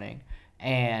this morning,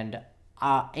 and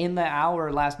in the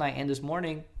hour last night and this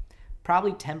morning,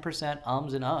 probably 10%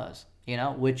 ums and uhs. You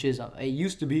know, which is it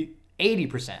used to be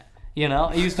 80%. You know,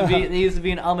 it used to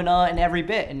be an and in every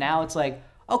bit, and now it's like,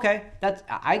 okay,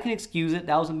 I can excuse it.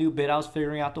 That was a new bit. I was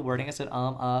figuring out the wording. I said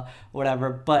whatever,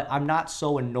 but I'm not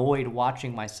so annoyed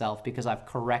watching myself because I've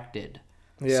corrected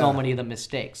so many of the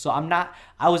mistakes. So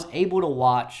I was able to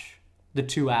watch the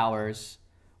 2 hours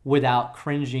without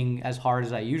cringing as hard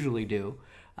as I usually do,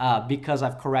 because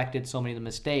I've corrected so many of the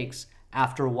mistakes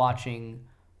after watching.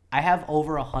 I have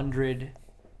over 100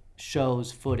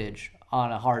 shows footage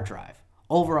on a hard drive.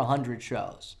 Over 100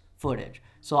 shows footage.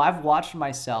 So I've watched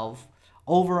myself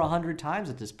over 100 times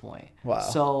at this point. Wow.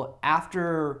 So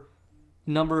after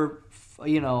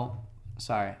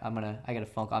sorry, I got a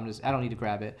phone call. I don't need to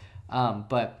grab it.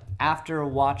 But after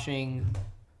watching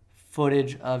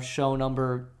footage of show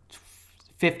number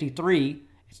 53,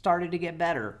 it started to get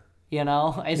better. You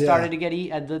know, it started to get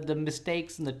the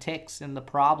mistakes and the tics and the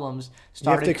problems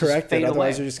started to correct fade it.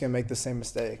 Otherwise, away. you're just gonna make the same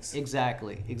mistakes.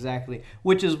 Exactly.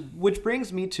 Which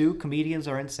brings me to comedians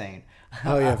are insane.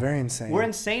 Oh yeah, very insane. We're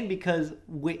insane because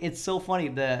it's so funny.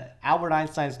 The Albert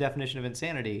Einstein's definition of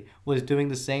insanity was doing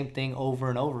the same thing over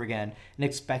and over again and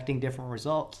expecting different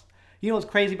results. You know what's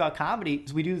crazy about comedy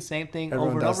is we do the same thing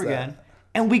over and over again,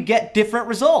 and we get different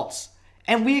results.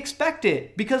 And we expect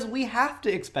it because we have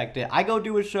to expect it. I go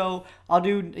do a show. I'll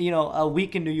do, a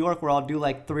week in New York where I'll do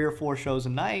like 3 or 4 shows a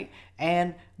night.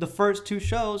 And the first 2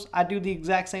 shows, I do the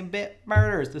exact same bit,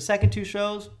 murders. The second 2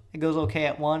 shows, it goes okay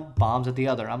at one, bombs at the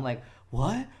other. I'm like,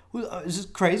 what? Is this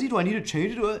crazy? Do I need to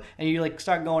change it? And you like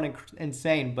start going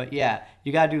insane. But yeah,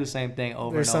 you got to do the same thing over and over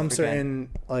again. There's some certain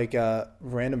like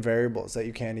random variables that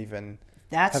you can't even...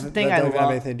 That's the thing I love. Have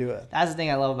anything to do with. That's the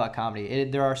thing I love about comedy.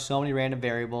 There are so many random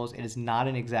variables. It is not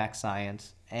an exact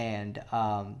science, and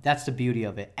that's the beauty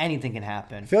of it. Anything can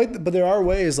happen. I feel like, but there are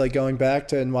ways, like going back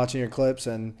to and watching your clips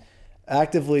and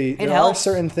actively. There helps.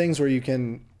 are certain things where you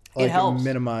can like, it helps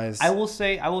minimize. I will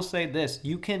say this.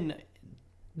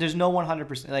 There's no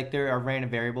 100%. Like, there are random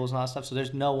variables and all that stuff, so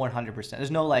there's no 100%.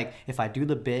 There's no, like, if I do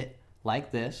the bit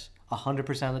like this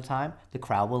 100% of the time, the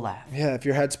crowd will laugh. Yeah, if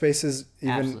your headspace is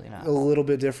even a little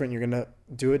bit different, you're going to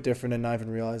do it different and not even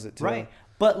realize it too. Right.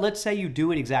 But let's say you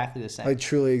do it exactly the same. Like,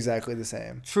 truly exactly the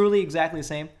same. Truly exactly the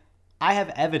same. I have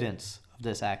evidence of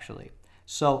this, actually.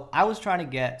 So I was trying to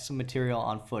get some material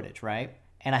on footage, right?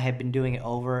 And I had been doing it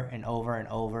over and over and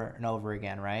over and over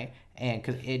again, right? And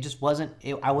because it just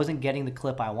I wasn't getting the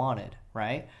clip I wanted,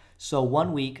 right? So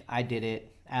one week I did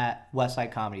it at West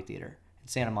Side Comedy Theater in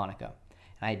Santa Monica.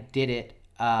 And I did it,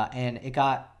 and it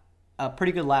got a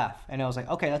pretty good laugh. And I was like,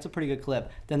 okay, that's a pretty good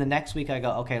clip. Then the next week I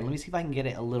go, okay, let me see if I can get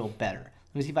it a little better.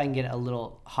 Let me see if I can get it a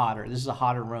little hotter. This is a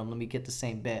hotter room. Let me get the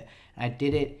same bit. And I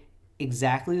did it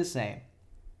exactly the same,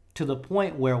 to the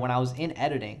point where when I was in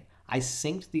editing, I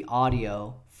synced the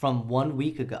audio from 1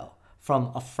 week ago,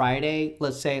 from a Friday,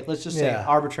 let's just say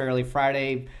arbitrarily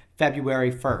Friday,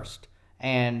 February 1st,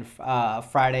 and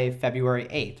Friday, February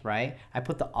 8th, right? I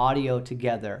put the audio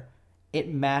together. It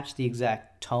matched the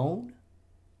exact tone,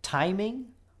 timing,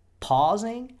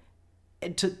 pausing,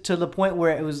 to the point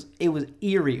where it was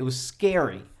eerie, it was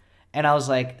scary. And I was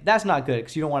like, that's not good,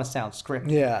 because you don't want to sound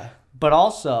scripted. Yeah. But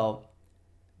also,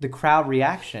 the crowd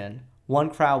reaction, one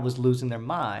crowd was losing their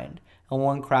mind, and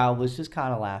one crowd was just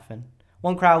kind of laughing.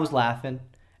 One crowd was laughing,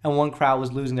 and one crowd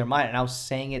was losing their mind. And I was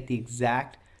saying it the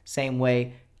exact same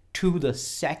way to the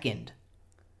second,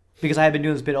 because I had been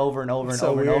doing this bit over and over and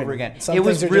over and over again. Some it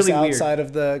was things are really just weird. outside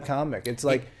of the comic. It's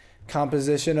like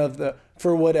composition of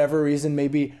for whatever reason,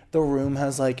 maybe the room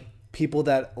has like people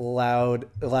that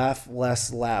laugh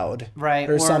less loud, right,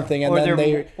 or something, and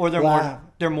then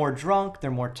they're more drunk,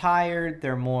 they're more tired,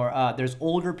 they're more there's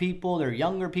older people, there are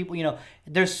younger people,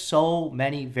 there's so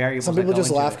many variables. Some people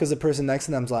just laugh because the person next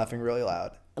to them's laughing really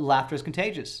loud. Laughter is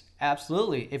contagious.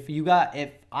 Absolutely. If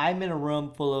I'm in a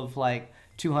room full of like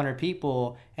 200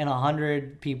 people and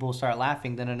 100 people start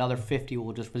laughing, then another 50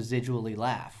 will just residually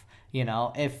laugh.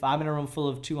 If I'm in a room full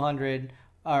of 200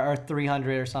 or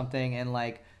 300 or something, and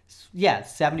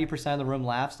 70% of the room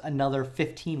laughs, another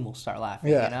 15 will start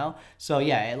laughing, So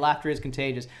laughter is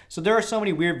contagious. So there are so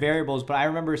many weird variables, but I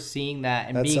remember seeing that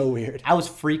and that's so weird. I was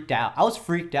freaked out. I was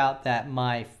freaked out that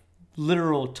my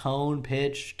literal tone,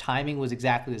 pitch, timing was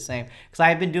exactly the same, because I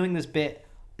had been doing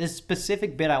this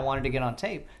specific bit I wanted to get on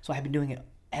tape. So I had been doing it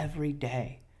every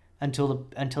day until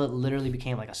it literally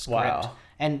became like a script. Wow.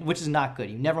 And which is not good.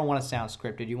 You never want to sound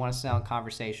scripted. You want to sound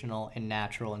conversational and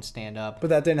natural and stand up. But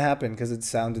that didn't happen because it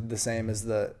sounded the same as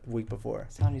the week before.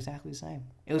 It sounded exactly the same.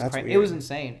 It was crazy. It was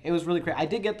insane. It was really crazy. I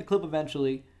did get the clip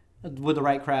eventually with the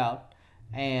right crowd,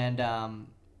 and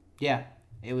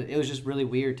it was just really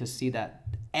weird to see that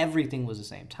everything was the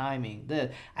same timing.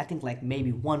 I think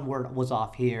maybe one word was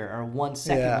off here, or 1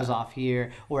 second was off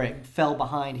here, or it fell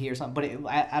behind here or something.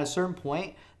 But at a certain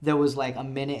point, there was like a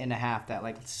minute and a half that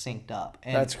synced up.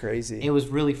 And that's crazy. It was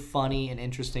really funny and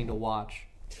interesting to watch.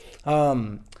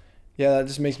 That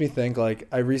just makes me think,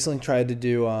 I recently tried to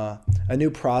do a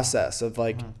new process of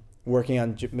working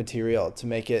on material to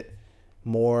make it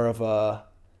more of a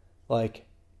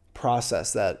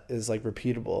process that is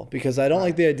repeatable, because I don't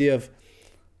like the idea of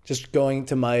just going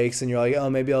to mics and you're like, oh,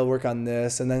 maybe I'll work on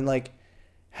this, and then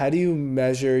how do you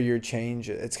measure your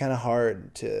changes? It's kind of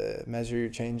hard to measure your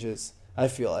changes, I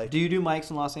feel like. Do you do mics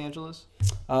in Los Angeles?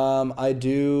 I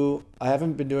do. I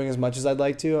haven't been doing as much as I'd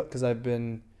like to, because I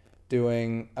run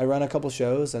a couple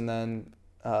shows, and then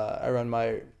I run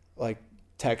my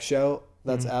tech show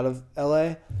that's out of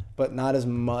LA, but not as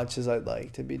much as I'd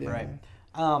like to be doing.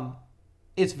 Right.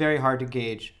 It's very hard to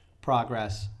gauge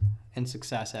progress and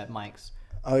success at mics.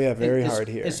 Oh yeah, very hard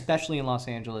here. Especially in Los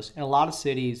Angeles. In a lot of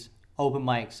cities, open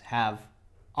mics have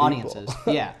audiences.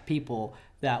 People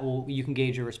that you can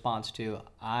gauge your response to.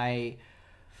 I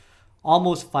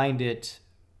almost find it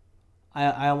a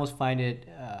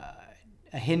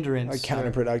hindrance.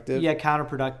 Counterproductive.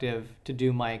 Counterproductive to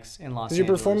do mics in Los Angeles. Because you're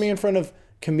performing in front of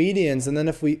comedians, and then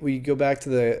if we go back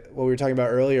to what we were talking about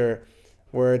earlier,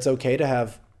 where it's okay to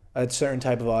have a certain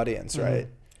type of audience, right?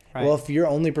 Right. Well, if you're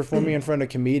only performing in front of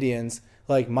comedians,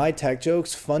 my tech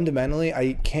jokes, fundamentally,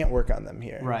 I can't work on them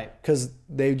here. Right. Because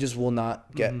they just will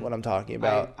not get what I'm talking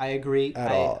about. I agree.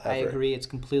 I agree. It's a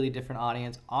completely different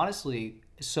audience. Honestly,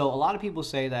 so a lot of people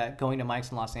say that going to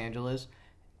mics in Los Angeles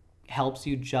helps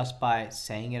you just by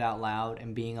saying it out loud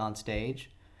and being on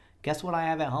stage. Guess what I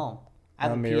have at home? I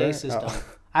have a PA system. Oh.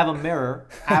 I have a mirror.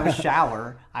 I have a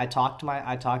shower. I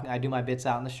do my bits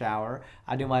out in the shower.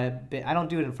 I don't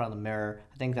do it in front of the mirror.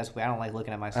 I think that's why I don't like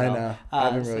looking at myself. I know. I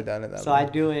haven't really done it that way. So I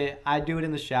do it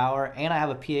in the shower, and I have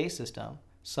a PA system.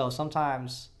 So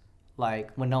sometimes,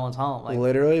 like when no one's home, like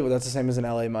Literally, well, that's the same as an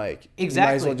LA mic. Exactly. You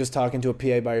might as well just talk into a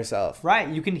PA by yourself. right,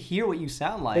 you can hear what you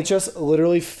sound like. It's just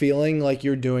literally feeling like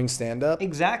you're doing stand-up.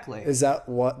 Exactly. Is that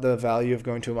what the value of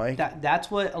going to a mic?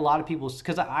 That's what a lot of people,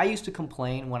 because I used to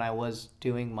complain when I was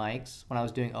doing mics, when I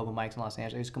was doing open mics in Los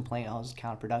Angeles. I used to complain, oh, this is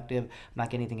counterproductive. I'm not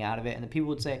getting anything out of it. And then people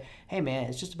would say, hey, man,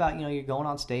 it's just about, you're going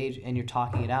on stage and you're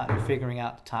talking it out. And you're figuring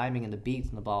out the timing and the beats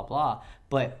and the blah, blah.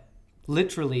 But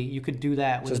literally, you could do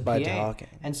that with just a by PA. talking.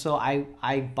 And so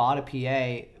I bought a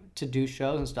PA to do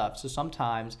shows and stuff. So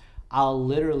sometimes I'll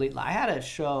literally, I had a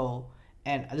show,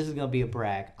 and this is going to be a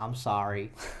brag. I'm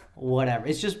sorry. Whatever.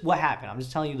 It's just what happened. I'm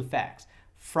just telling you the facts.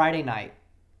 Friday night,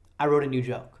 I wrote a new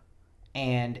joke.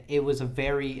 And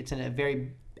it's in a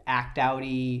very act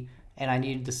outy, and I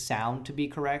needed the sound to be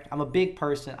correct. I'm a big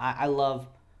person. I love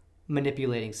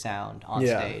manipulating sound on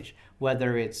stage,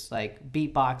 whether it's like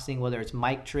beatboxing, whether it's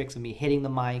mic tricks and me hitting the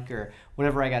mic or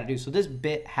whatever I got to do. So this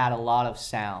bit had a lot of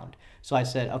sound. So I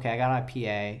said, okay, I got my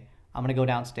PA. I'm going to go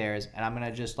downstairs and I'm going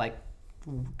to just like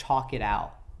talk it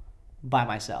out by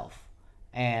myself.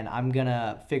 And I'm going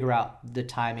to figure out the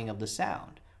timing of the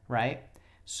sound, right?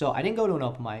 So I didn't go to an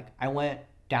open mic. I went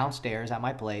downstairs at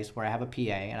my place where I have a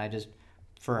PA, and I just,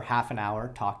 for half an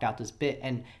hour, talked out this bit.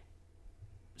 And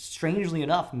strangely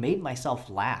enough, made myself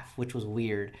laugh, which was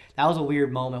weird. That was a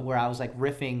weird moment where I was like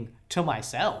riffing to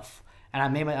myself, and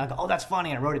I go, oh, that's funny,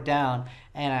 and I wrote it down,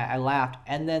 and I laughed.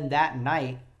 And then that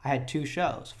night, I had 2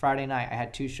 shows. Friday night, I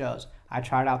had 2 shows. I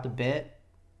tried out the bit,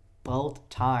 both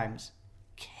times,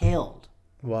 killed.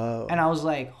 Wow. And I was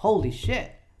like, holy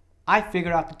shit. I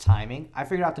figured out the timing. I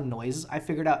figured out the noises. I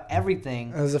figured out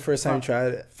everything. That was the first time you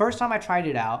tried it? First time I tried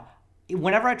it out.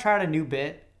 Whenever I tried a new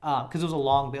bit, because it was a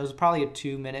long bit, it was probably a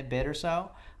 2-minute bit or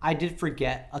so, I did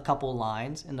forget a couple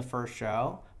lines in the first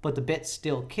show, but the bit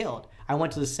still killed. I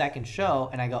went to the second show,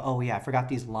 and I go, oh yeah, I forgot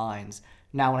these lines.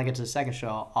 Now when I get to the second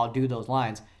show, I'll do those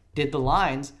lines. Did the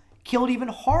lines, killed even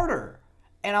harder.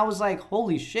 And I was like,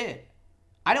 holy shit.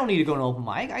 I don't need to go to an open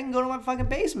mic. I can go to my fucking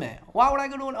basement. Why would I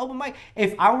go to an open mic?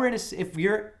 If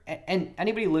you're, and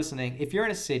anybody listening, if you're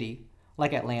in a city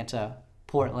like Atlanta,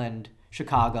 Portland,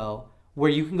 Chicago, where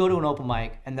you can go to an open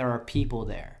mic and there are people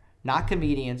there, not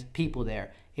comedians, people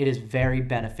there, it is very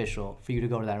beneficial for you to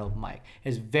go to that open mic. It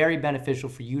is very beneficial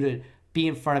for you to be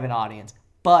in front of an audience.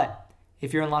 But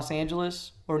if you're in Los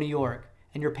Angeles or New York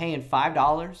and you're paying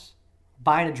 $5,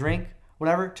 buying a drink,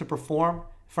 whatever, to perform in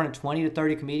front of 20 to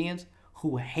 30 comedians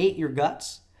who hate your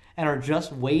guts and are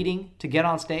just waiting to get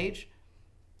on stage,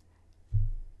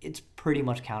 it's pretty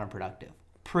much counterproductive.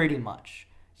 Pretty much.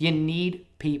 You need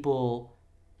people.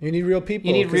 You need real people.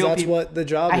 You need real that's people. What the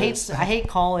job is. I hate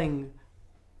calling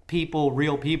people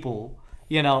real people,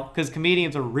 because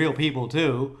comedians are real people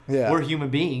too. Yeah. We're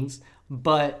human beings.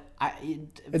 But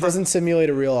it doesn't simulate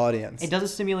a real audience. It doesn't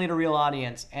simulate a real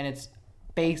audience, and it's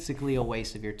basically a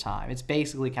waste of your time. It's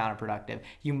basically counterproductive.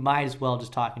 You might as well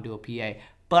just talk into a PA.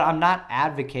 But I'm not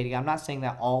advocating. I'm not saying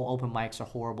that all open mics are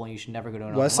horrible and you should never go to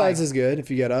an West open mic. Sides is good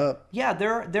if you get up. Yeah,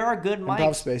 there are good mics.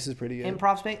 Improv Space is pretty good.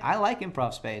 Improv Space. I like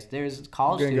Improv Space. There's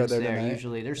college students there tonight.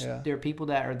 usually. There are people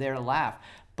that are there to laugh.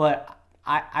 But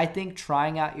I think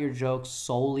trying out your jokes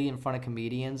solely in front of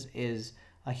comedians is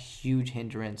a huge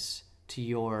hindrance to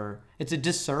your. It's a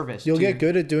disservice. You'll get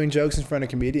good at doing jokes in front of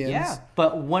comedians. Yeah,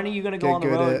 but when are you going to go on the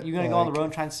road? You're going to go on the like- road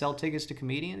and try and sell tickets to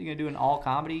comedians? You're going to do an all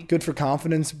comedy? Good for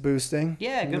confidence boosting.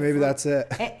 Yeah, good. Maybe that's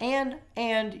it.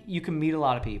 And you can meet a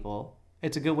lot of people.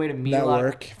 It's a good way to meet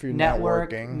Network, if you're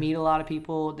networking. meet a lot of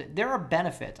people. There are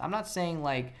benefits. I'm not saying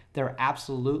like there are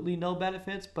absolutely no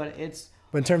benefits, but it's.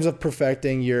 But in terms of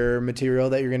perfecting your material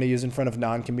that you're going to use in front of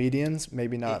non-comedians,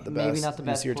 maybe not the best. Maybe not the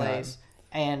best use of your place. time.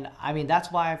 And I mean that's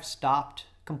why I've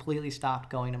completely stopped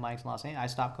going to mics in Los Angeles. I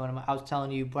stopped going to. I was telling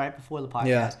you right before the podcast.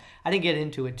 Yeah. I didn't get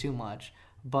into it too much,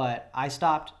 but I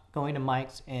stopped going to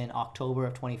mics in October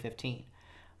of 2015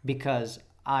 because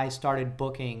I started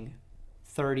booking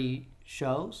 30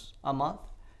 shows a month,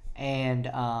 and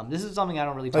this is something I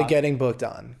don't really talk. Like getting booked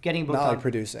on. Getting booked not on. Like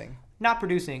producing. Not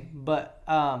producing, but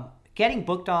getting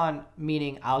booked on,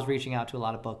 meaning I was reaching out to a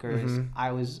lot of bookers. Mm-hmm.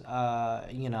 I was,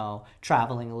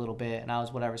 traveling a little bit, and I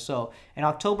was whatever. So in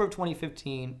October of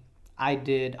 2015,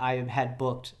 I had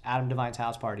booked Adam Devine's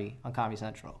house party on Comedy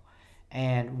Central.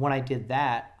 And when I did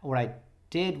that, what I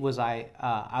did was I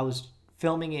was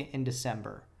filming it in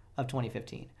December of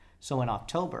 2015. So in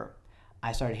October,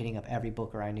 I started hitting up every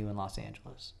booker I knew in Los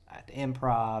Angeles. At the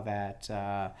Improv, at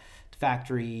the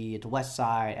Factory, at the West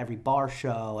Side, every bar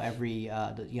show, every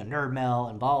Nerd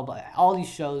Melt and blah, blah, blah. All these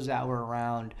shows that were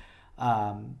around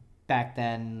back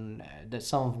then, that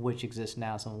some of which exist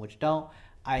now, some of which don't.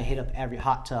 I hit up every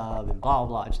hot tub and blah, blah,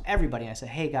 blah, just everybody. And I said,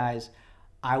 hey, guys,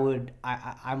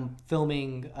 I'm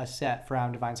filming a set for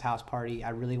Adam Devine's house party. I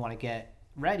really want to get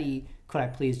ready. Could I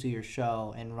please do your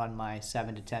show and run my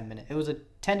 7 to 10 minute? It was a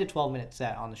 10 to 12 minute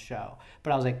set on the show.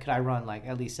 But I was like, could I run like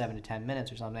at least 7 to 10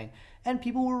 minutes or something? And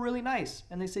people were really nice.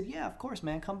 And they said, yeah, of course,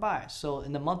 man, come by. So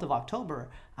in the month of October,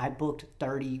 I booked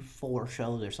 34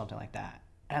 shows or something like that.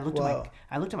 And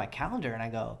I looked at my calendar and I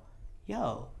go,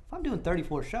 yo, if I'm doing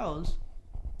 34 shows,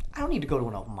 I don't need to go to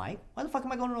an open mic. Why the fuck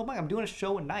am I going to an open mic? I'm doing a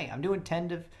show a night. I'm doing 10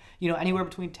 to, anywhere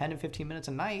between 10 and 15 minutes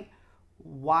a night.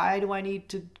 Why do I need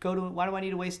to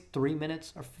waste 3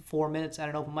 minutes or 4 minutes at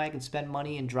an open mic and spend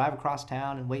money and drive across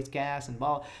town and waste gas and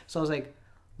blah? So I was like,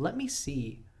 let me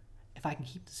see if I can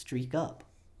keep the streak up.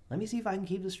 Let me see if I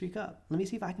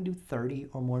can do 30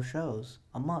 or more shows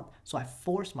a month. So I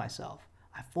forced myself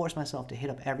to hit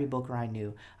up every booker I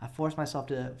knew. I forced myself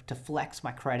to flex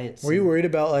my credits. Were you worried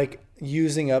about like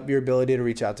using up your ability to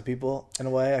reach out to people in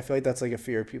a way? I feel like that's like a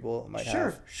fear people might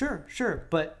have. Sure.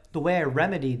 But the way I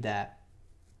remedied that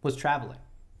was traveling.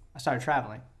 I started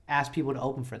traveling. Asked people to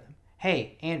open for them.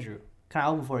 Hey, Andrew, can I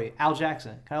open for you? Al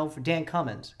Jackson, can I open for Dan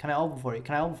Cummins? Can I open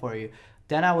for you?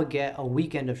 Then I would get a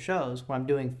weekend of shows where I'm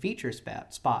doing feature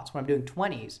spots, where I'm doing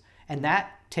 20s. And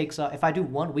that takes up, if I do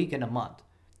one weekend a month,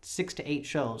 6 to 8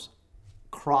 shows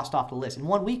crossed off the list in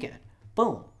one weekend.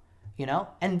 Boom.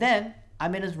 And then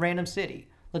I'm in a random city.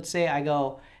 Let's say I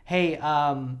go, hey,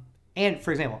 and for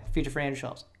example, feature for Andrew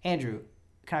Schultz. Andrew,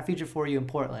 can I feature for you in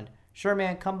Portland? Sure,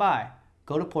 man, come by.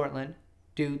 Go to Portland,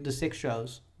 do the 6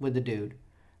 shows with the dude.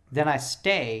 Then I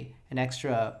stay an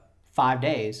extra 5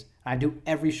 days. I do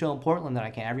every show in Portland that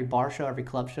I can, every bar show, every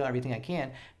club show, everything I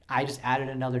can. I just added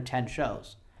another 10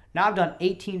 shows. Now I've done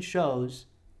 18 shows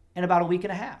in about a week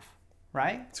and a half,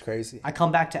 right? It's crazy. I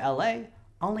come back to LA, I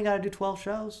only got to do 12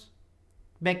 shows.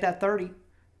 Make that 30.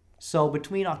 So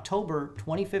between October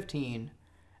 2015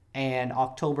 and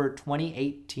October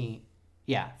 2018,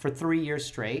 for 3 years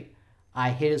straight,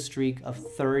 I hit a streak of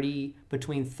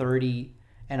between 30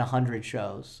 and 100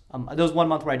 shows. There was one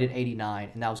month where I did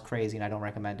 89, and that was crazy, and I don't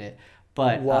recommend it.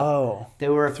 But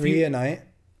there were three a night?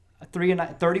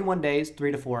 31 days,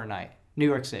 3 to 4 a night. New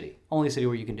York City. Only city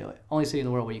where you can do it. Only city in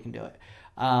the world where you can do it.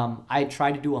 I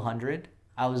tried to do 100.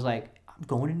 I was like, I'm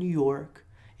going to New York.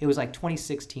 It was like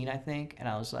 2016, I think. And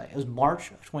I was like, it was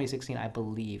March of 2016, I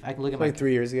believe. I can look at like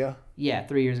 3 years ago? Yeah,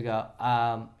 3 years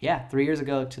ago. 3 years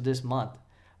ago to this month.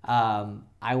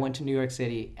 I went to New York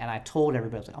City and I told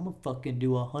everybody, I was like, I'm going to fucking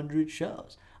do 100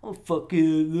 shows. I'm going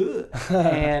to fucking...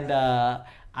 And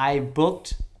I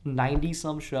booked 90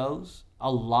 some shows.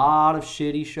 A lot of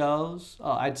shitty shows.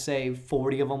 I'd say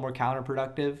 40 of them were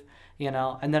counterproductive,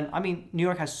 And then, New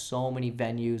York has so many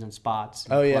venues and spots.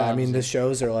 And clubs the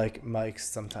shows are like mics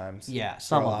sometimes. Yeah,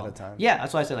 some a of lot them. of times. Yeah,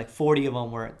 that's why I said like 40 of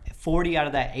them were, 40 out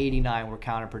of that 89 were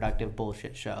counterproductive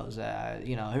bullshit shows.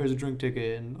 Here's a drink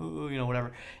ticket and,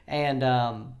 whatever. And,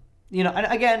 and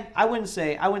again, I wouldn't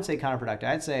say counterproductive.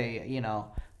 I'd say,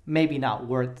 maybe not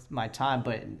worth my time,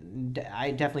 but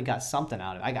I definitely got something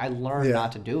out of it. I learned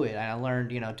not to do it. And I learned,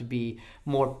 to be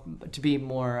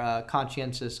more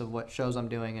conscientious of what shows I'm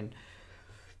doing. And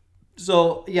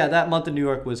so, that month in New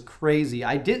York was crazy.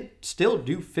 I did still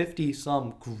do 50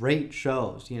 some great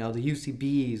shows, the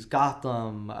UCBs,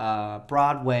 Gotham,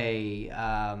 Broadway,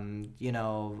 I'm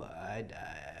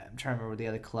trying to remember the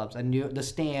other clubs. The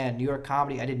Stand, New York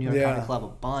Comedy. I did New York Comedy Club a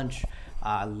bunch.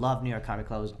 I love New York Comedy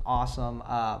Club. It was awesome.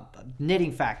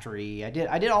 Knitting Factory. I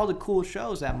did all the cool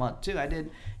shows that month too. I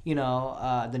did,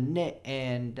 the Knit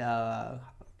and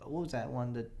what was that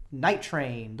one? The Night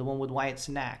Train, the one with Wyatt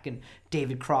Cenac and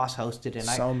David Cross hosted. And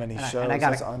so many shows.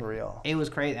 That's unreal. It was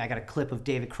crazy. I got a clip of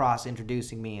David Cross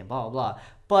introducing me and blah, blah, blah.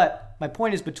 But my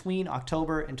point is between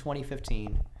October in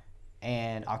 2015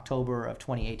 and October of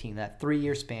 2018, that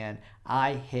 3-year span,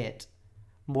 I hit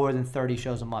more than 30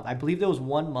 shows a month. I believe there was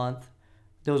one month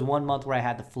where I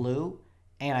had the flu,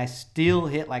 and I still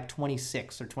hit like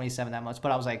 26 or 27 that month.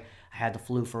 But I was like, I had the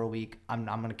flu for a week. I'm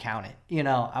gonna count it.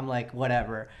 I'm like,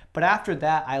 whatever. But after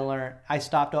that, I learned.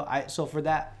 So for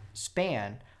that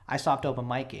span, I stopped open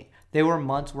micing. There were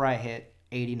months where I hit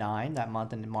 89 that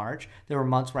month in March. There were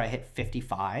months where I hit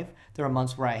 55. There were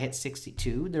months where I hit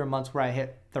 62. There were months where I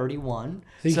hit 31.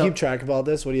 So you keep track of all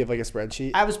this? What do you have, like a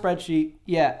spreadsheet? I have a spreadsheet,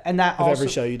 yeah. And that of every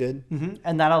show you did? Mm-hmm,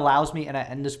 and that allows me,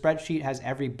 and the spreadsheet has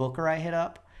every booker I hit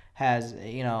up, has,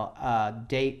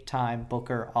 date, time,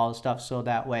 booker, all the stuff, so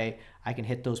that way I can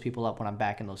hit those people up when I'm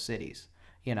back in those cities.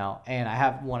 And I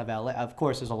have one of LA. Of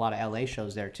course, there's a lot of LA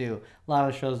shows there too. A lot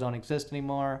of the shows don't exist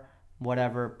anymore.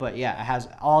 whatever. But yeah, it has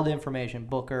all the information,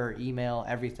 booker, email,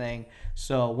 everything.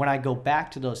 So when I go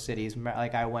back to those cities,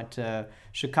 like I went to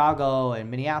Chicago and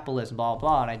Minneapolis and blah, blah,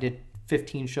 blah, and I did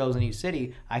 15 shows in each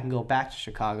city, I can go back to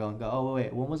Chicago and go, oh,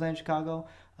 wait, when was I in Chicago?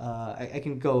 I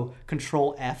can go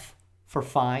Control F for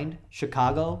find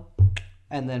Chicago,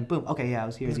 and then boom. Okay, yeah, I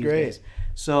was here. That's these great. Days.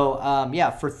 So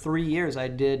for 3 years I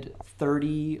did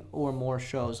 30 or more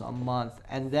shows a month,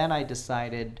 and then I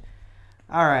decided,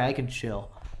 all right, I can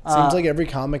chill. Seems like every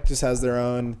comic just has their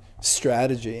own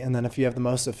strategy, and then if you have the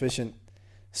most efficient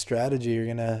strategy, you're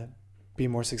gonna be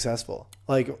more successful.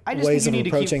 Like ways of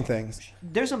approaching things.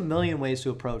 There's a million ways to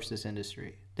approach this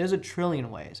industry. There's a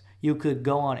trillion ways. You could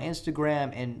go on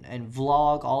Instagram and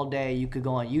vlog all day. You could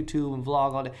go on YouTube and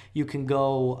vlog all day. You can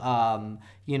go,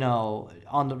 you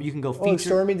can go feature. Well,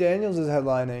 Stormy Daniels is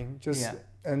headlining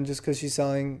and just because she's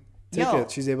selling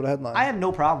tickets, she's able to headline. I have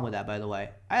no problem with that, by the way.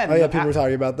 People were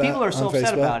talking about that. People are so upset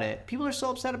Facebook. About it. People are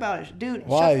so upset about it, dude.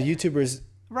 Why? YouTubers.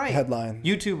 Right. Headline.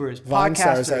 YouTubers, Vine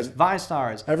podcasters, Vine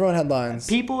stars. Everyone headlines.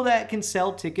 People that can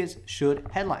sell tickets should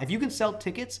headline. If you can sell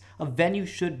tickets, a venue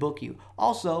should book you.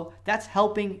 Also, that's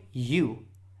helping you.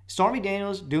 Stormy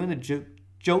Daniels doing the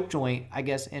joke joint, I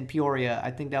guess, in Peoria.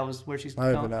 I think that was where she's going.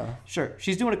 I don't even know. Sure.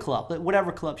 She's doing a club.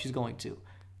 Whatever club she's going to.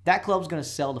 That club's going to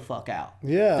sell the fuck out.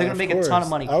 Yeah, they're going to make a ton of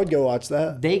money. I would go watch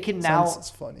that. They can now. It's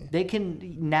funny. They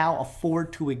can now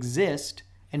afford to exist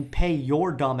and pay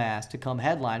your dumbass to come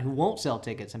headline who won't sell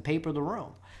tickets and paper the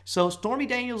room. So Stormy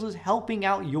Daniels is helping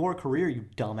out your career, you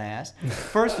dumbass.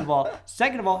 First of all.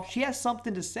 Second of all, she has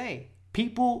something to say.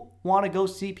 People want to go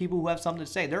see people who have something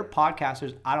to say. There are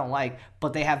podcasters I don't like,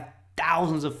 but they have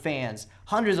thousands of fans,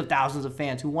 hundreds of thousands of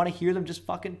fans who want to hear them just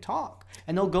fucking talk.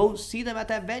 And they'll go see them at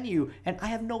that venue. And I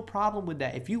have no problem with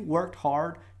that. If you worked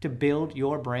hard to build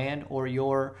your brand or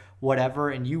your whatever,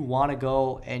 and you want to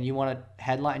go and you want to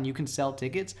headline and you can sell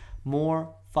tickets,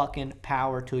 more fucking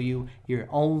power to you. You're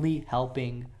only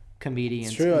helping comedians.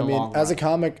 It's true. In the long run. As a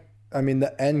comic,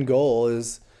 the end goal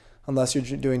is, unless you're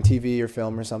doing TV or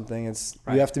film or something, it's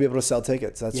you have to be able to sell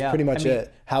tickets. That's pretty much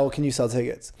it. How can you sell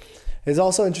tickets? It's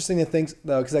also interesting to think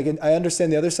though, because I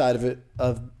understand the other side of it,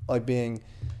 of like being.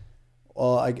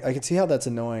 Well, I can see how that's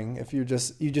annoying if you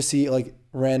just see like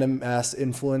random ass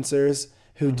influencers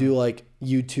who do like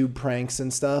YouTube pranks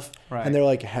and stuff, and they're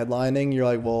like headlining. You're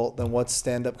like, well, then what's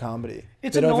stand-up comedy? They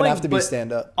don't even have to be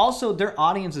stand-up. Also, their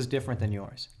audience is different than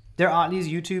yours. These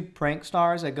YouTube prank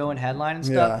stars that go and headline and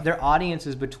stuff, their audience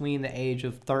is between the age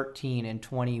of 13 and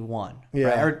 21, right?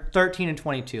 Or 13 and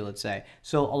 22, let's say.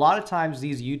 So a lot of times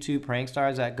these YouTube prank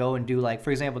stars that go and do, like,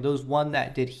 for example, there was one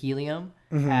that did Helium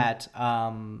at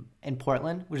in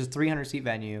Portland, which is a 300-seat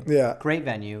venue. Yeah. Great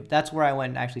venue. That's where I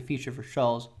went and actually featured for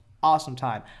shows. Awesome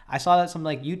time. I saw that some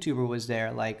like YouTuber was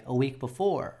there like a week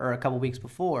before or a couple weeks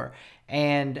before,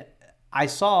 and I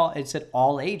saw it said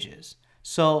all ages.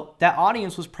 So that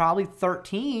audience was probably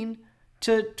 13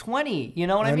 to 20. You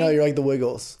know what I mean? I know, you're like the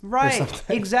Wiggles. Right.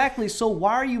 Exactly. So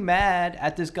why are you mad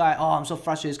at this guy? Oh, I'm so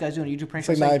frustrated. This guy's doing a YouTube prank.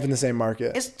 It's like not even the same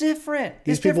market. It's different.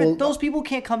 It's different. Those people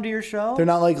can't come to your show. They're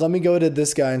not like, let me go to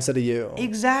this guy instead of you.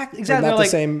 Exactly. They're not the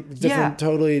same, different,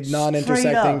 totally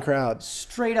non-intersecting crowd.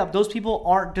 Straight up. Those people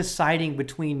aren't deciding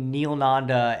between Neel,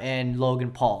 Nanda, and Logan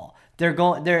Paul. They're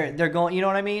going, you know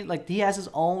what I mean? Like, he has his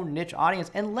own niche audience,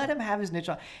 and let him have his niche.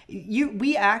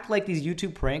 We act like these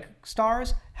YouTube prank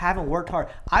stars haven't worked hard.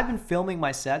 I've been filming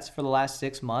my sets for the last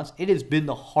 6 months. It has been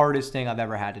the hardest thing I've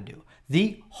ever had to do.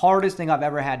 The hardest thing I've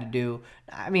ever had to do.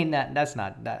 I mean, that's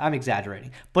not that. I'm exaggerating,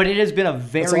 but it has been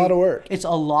it's a lot of work. It's a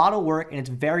lot of work, and it's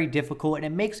very difficult, and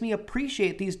it makes me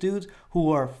appreciate these dudes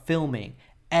who are filming,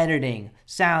 editing,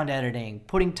 sound editing,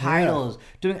 putting titles,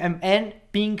 doing and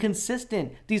being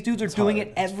consistent. These dudes are doing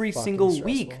it every single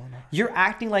week. You're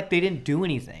acting like they didn't do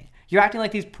anything. You're acting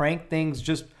like these prank things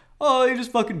just, oh, you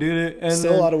just fucking did it. And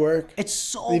still a lot of work. It's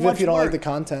so much work. Even if you don't like the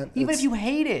content. Even if you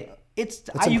hate it. It's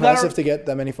impressive to get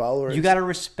that many followers. You got to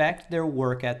respect their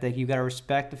work ethic. You got to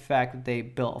respect the fact that they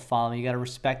built a following. You got to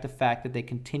respect the fact that they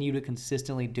continue to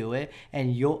consistently do it.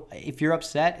 And if you're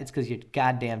upset, it's because you're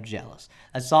goddamn jealous.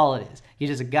 That's all it is. You're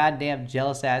just a goddamn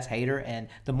jealous ass hater. And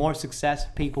the more success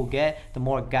people get, the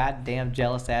more goddamn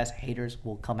jealous ass haters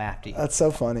will come after you. That's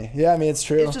so funny. Yeah, I mean, it's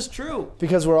true. It's just true.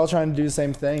 Because we're all trying to do the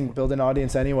same thing, build an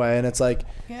audience anyway. And it's like,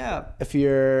 if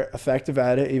you're effective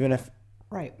at it, even if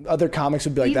other comics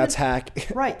would be like, that's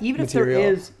hack. Right. Even if there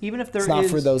is, it's not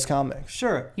for those comics.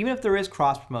 Sure. Even if there is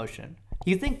cross promotion,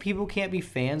 you think people can't be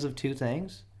fans of two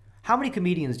things? How many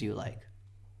comedians do you like?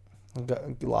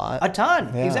 A lot. A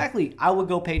ton. Yeah. Exactly. I would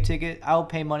go pay ticket. I would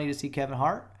pay money to see Kevin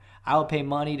Hart. I would pay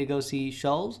money to go see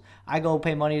Schulz. I go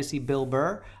pay money to see Bill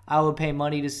Burr. I would pay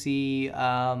money to see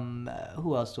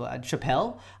who else do I?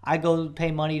 Chappelle. I would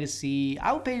pay money to see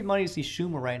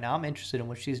Schumer right now. I'm interested in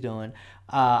what she's doing.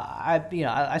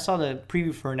 I saw the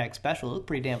preview for her next special. It looked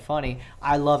pretty damn funny.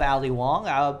 I love Ali Wong.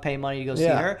 I would pay money to go see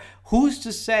her. Who's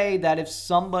to say that if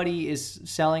somebody is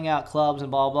selling out clubs and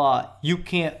blah blah, you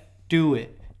can't do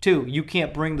it? Too, you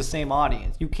can't bring the same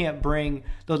audience. You can't bring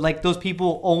those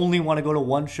people only want to go to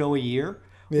one show a year.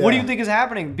 Yeah. What do you think is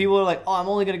happening? People are like, oh, I'm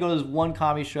only going to go to this one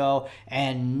comedy show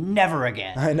and never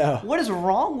again. I know. What is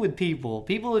wrong with people?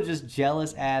 People are just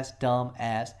jealous ass, dumb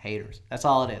ass haters. That's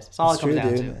all it is. That's all it comes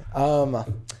down to.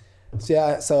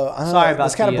 So I don't know.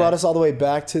 This kind of brought us all the way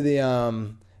back to the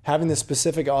having the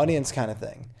specific audience kind of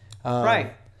thing.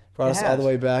 Right. Brought us all the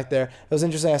way back there. It was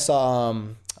interesting.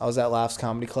 I was at Laughs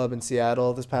Comedy Club in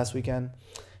Seattle this past weekend,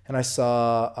 and I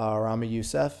saw Rami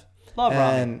Youssef. Love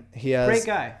Rami. And he has great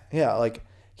guy. Yeah, like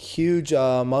huge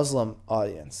Muslim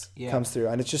audience comes through,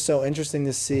 and it's just so interesting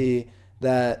to see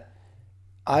that.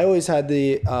 I always had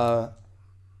the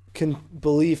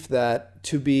belief that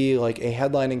to be like a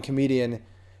headlining comedian,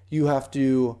 you have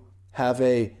to have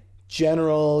a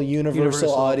general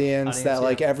universal audience that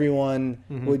like everyone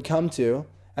would come to.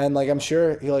 And like I'm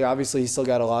sure obviously he's still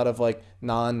got a lot of like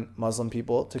non-Muslim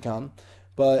people to come,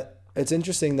 but it's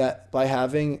interesting that by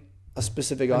having a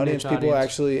specific audience, people are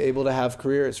actually able to have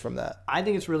careers from that. I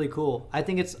think it's really cool. I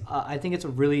think it's a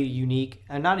really unique,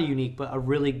 not a unique, but a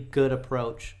really good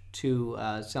approach to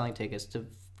selling tickets to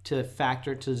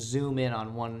zoom in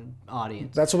on one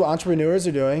audience. That's what entrepreneurs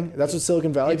are doing. That's what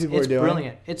Silicon Valley people are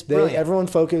doing. It's brilliant. Everyone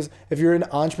focus. If you're an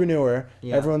entrepreneur,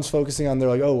 everyone's focusing on. They're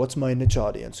like, oh, what's my niche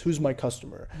audience? Who's my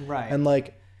customer? Right. And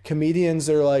like comedians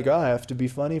are like, oh, I have to be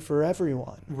funny for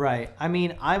everyone. Right. I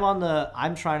mean,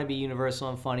 I'm trying to be universal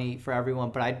and funny for everyone,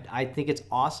 but I think it's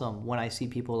awesome when I see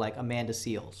people like Amanda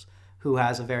Seales, who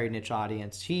has a very niche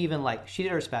audience. She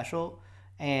did her special,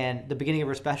 and the beginning of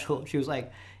her special, she was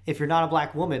like, if you're not a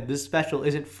black woman, this special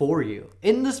isn't for you.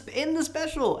 In the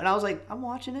special. And I was like, I'm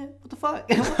watching it. What the fuck?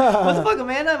 What the fuck,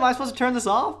 Amanda? Am I supposed to turn this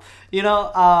off? And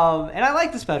I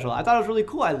liked the special. I thought it was really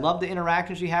cool. I loved the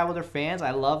interaction she had with her fans.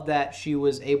 I loved that she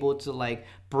was able to like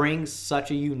bring such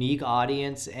a unique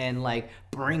audience and like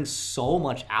bring so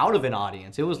much out of an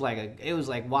audience. It was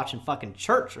like watching fucking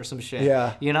church or some shit.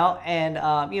 Yeah. And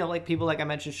like people like I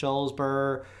mentioned, Schulz,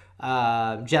 Burr,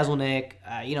 Jeselnik,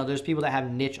 there's people that have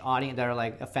niche audience that are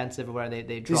like offensive or whatever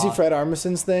they draw. Do you see Fred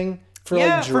Armisen's thing for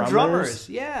for drummers?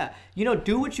 Yeah,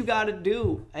 do what you got to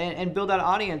do and build that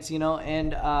audience.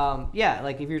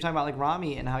 Like if you're talking about like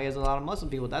Rami and how he has a lot of Muslim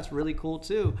people, that's really cool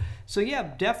too. So yeah,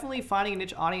 definitely finding a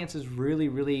niche audience is really,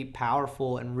 really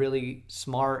powerful and really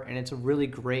smart, and it's a really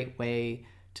great way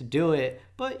to do it.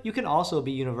 But you can also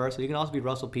be universal. You can also be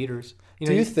Russell Peters.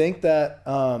 Do you think that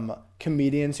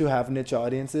comedians who have niche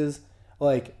audiences,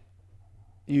 like,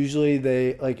 usually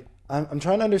they, like, I'm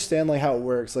trying to understand, like, how it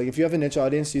works. Like, if you have a niche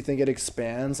audience, do you think it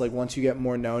expands? Like, once you get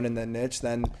more known in the niche,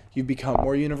 then you become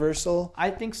more universal? I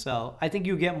think so. I think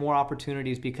you get more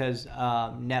opportunities because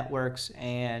networks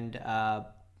and,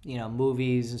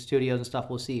 movies and studios and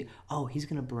stuff will see, oh, he's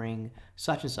going to bring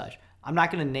such and such. I'm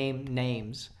not going to name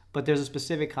names, but there's a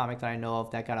specific comic that I know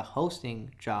of that got a hosting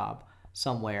job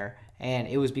somewhere, and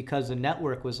it was because the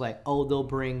network was like, oh, they'll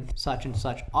bring such and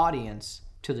such audience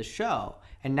to the show,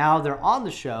 and now they're on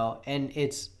the show, and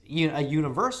it's a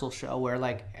universal show where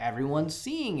like everyone's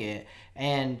seeing it,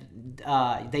 and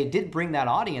they did bring that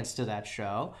audience to that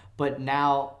show, but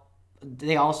now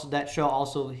that show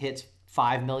also hits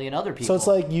 5 million other people. So it's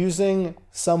like using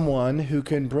someone who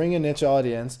can bring a niche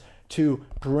audience to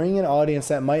bring an audience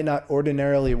that might not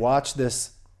ordinarily watch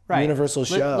this universal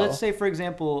show. Let's say, for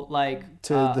example, like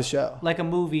to the show, like a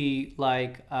movie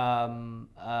like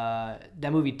that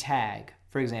movie Tag,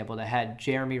 for example, that had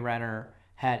Jeremy Renner,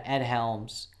 had Ed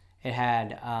Helms, it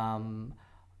had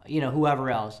whoever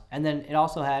else, and then it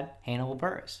also had Hannibal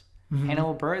Buress. Mm-hmm.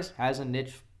 Hannibal Buress has a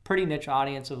pretty niche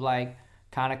audience of like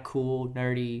kind of cool,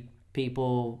 nerdy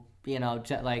people,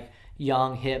 like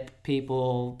young, hip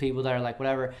people that are like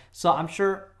whatever. So I'm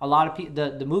sure a lot of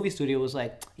people, the movie studio was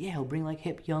like, yeah, he'll bring like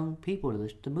hip, young people to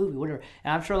the movie, whatever.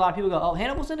 And I'm sure a lot of people go, oh,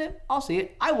 Hannibal's in it? I'll see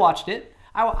it. I watched it.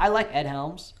 I like Ed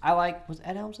Helms. Was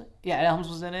Ed Helms in it? Yeah, Ed Helms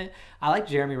was in it. I like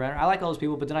Jeremy Renner. I like all those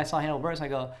people. But then I saw Hannibal Buress. I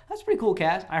go, that's a pretty cool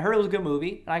cast. I heard it was a good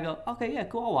movie. And I go, okay, yeah,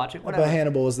 cool. I'll watch it. Whatever. But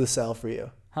Hannibal was the sell for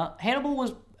you. Huh? Hannibal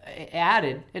was... It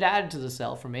added to the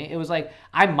sell for me. It was like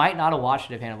I might not have watched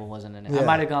it if Hannibal wasn't in it. Yeah. I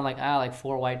might have gone like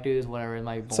 4 white dudes, whatever. It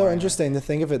might be boring. So interesting to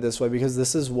think of it this way, because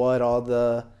this is what all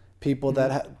the people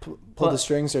that pull the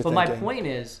strings are thinking. But my point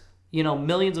is,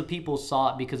 millions of people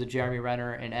saw it because of Jeremy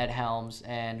Renner and Ed Helms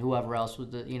and whoever else was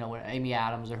Amy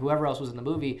Adams or whoever else was in the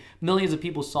movie. Millions of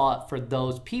people saw it for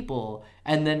those people,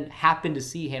 and then happened to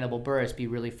see Hannibal Buress be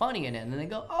really funny in it, and then they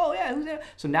go, "Oh yeah, who's that?"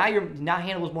 So now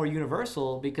Hannibal's more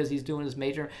universal because he's doing this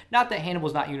major. Not that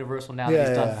Hannibal's not universal now that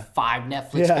he's done 5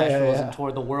 Netflix specials and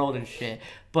toured the world and shit.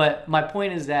 But my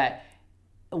point is that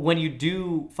when you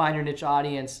do find your niche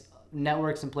audience,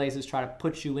 networks and places try to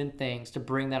put you in things to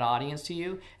bring that audience to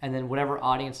you, and then whatever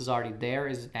audience is already there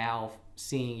is now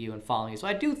seeing you and following you. So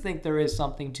I do think there is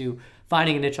something to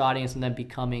finding a niche audience and then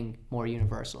becoming more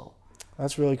universal.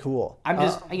 That's really cool. I'm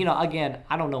just, again,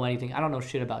 I don't know anything. I don't know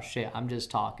shit about shit. I'm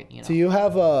just talking, Do you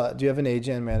have an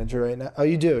agent and manager right now? Oh,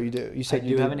 you do. You said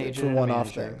you have an agent for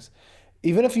one-off things.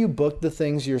 Even if you book the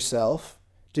things yourself,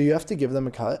 do you have to give them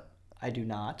a cut? I do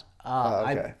not.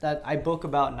 Okay. I book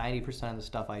about 90% of the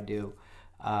stuff I do,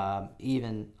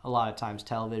 even a lot of times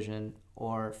television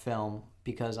or film,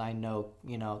 because I know,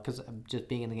 because just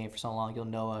being in the game for so long, you'll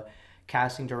know a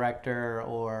casting director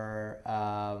or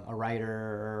a writer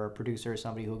or a producer or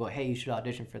somebody who will go, "Hey, you should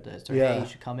audition for this," or "Hey, you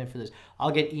should come in for this." I'll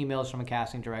get emails from a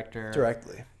casting director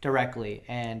directly,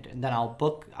 and then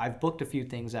I've booked a few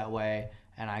things that way,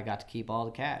 and I got to keep all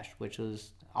the cash, which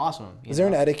was awesome. Is there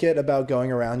an etiquette about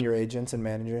going around your agents and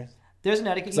managers? There's an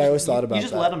etiquette. I always thought about you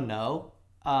just that. let them know,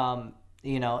 and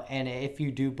if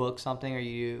you do book something or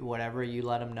you whatever, you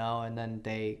let them know, and then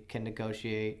they can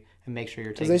negotiate and make sure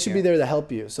you're taking care. Because they should be there to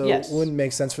help you. So yes. It wouldn't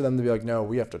make sense for them to be like, "No,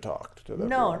 we have to talk to them."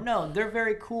 No, they're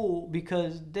very cool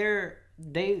because they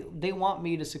want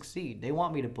me to succeed. They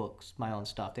want me to book my own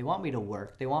stuff. They want me to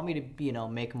work. They want me to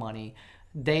make money.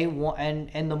 They want,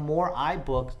 and the more I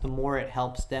book, the more it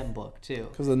helps them book too.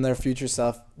 Because in their future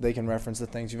stuff, they can reference the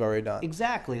things you've already done.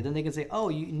 Exactly. Then they can say, "Oh,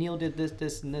 Neel did this,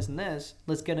 this, and this, and this.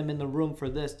 Let's get him in the room for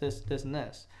this, this, this, and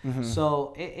this." Mm-hmm.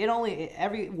 So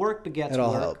every work begets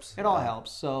work. It all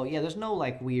helps. So yeah, there's no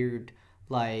weird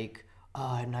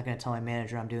I'm not gonna tell my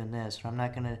manager I'm doing this, or I'm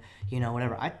not gonna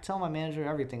whatever. I tell my manager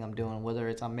everything I'm doing, whether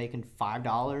it's I'm making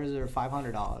 $5 or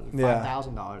 $500,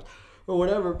 $5,000 or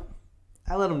whatever.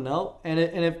 I let them know, and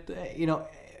if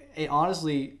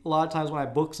honestly, a lot of times when I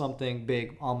book something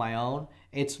big on my own,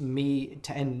 it's me,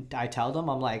 and I tell them,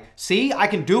 I'm like, "See, I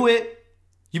can do it.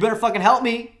 You better fucking help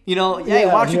me. Hey,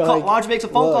 why don't you make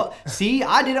some phone call? See,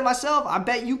 I did it myself. I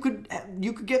bet you could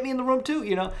get me in the room too.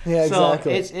 Yeah, so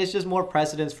exactly. It's just more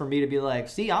precedence for me to be like,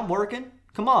 "See, I'm working.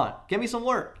 Come on, give me some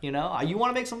work. You want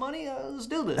to make some money? Let's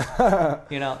do this.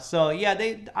 So yeah,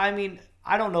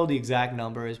 I don't know the exact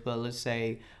numbers, but let's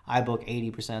say I book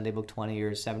 80%, they book 20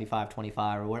 or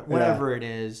 75-25 or whatever it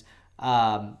is.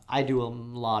 I do a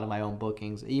lot of my own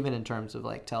bookings, even in terms of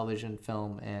television,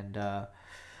 film, and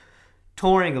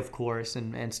touring, of course,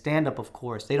 and stand-up, of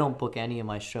course. They don't book any of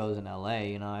my shows in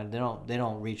LA. They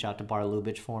don't reach out to Bar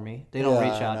Lubitsch for me. They don't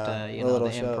reach out to the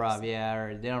shows. Improv,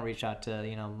 or they don't reach out to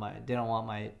they don't want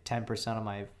my 10% of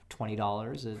my $20.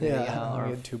 Or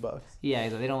 $2. Yeah,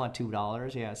 they don't want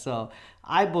 $2. Yeah, so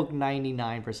I book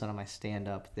 99% of my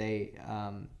stand-up. They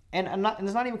and I'm not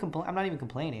even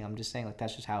complaining. I'm just saying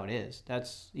that's just how it is.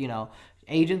 That's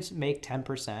agents make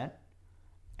 10%.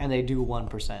 And they do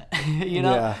 1%.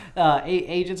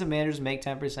 Agents and managers make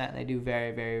 10%. And they do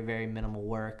very, very, very minimal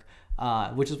work,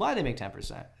 which is why they make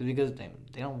 10%. Because they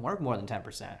don't work more than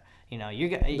 10%.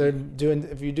 They're doing,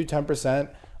 if you do 10%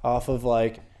 off of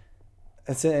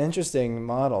it's an interesting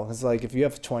model. It's if you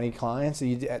have 20 clients,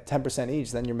 you at 10%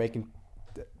 each, then you're making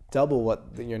double what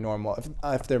your normal.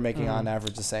 If they're making on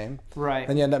average the same, right?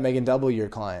 Then you end up making double your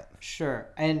client. Sure.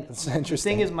 And the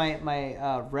thing is,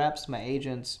 my reps, my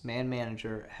agents,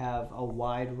 manager have a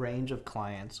wide range of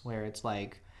clients where it's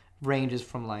ranges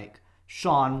from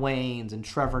Shawn Wayans and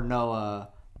Trevor Noah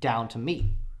down to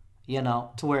me,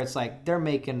 to where it's they're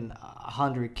making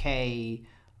 $100K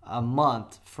a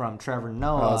month from Trevor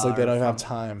Noah. Oh, it's they don't have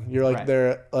time. You're right.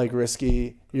 They're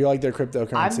risky. You're their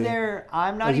cryptocurrency.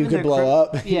 I'm not even you could blow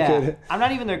up. Yeah. I'm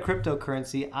not even their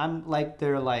cryptocurrency. I'm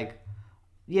their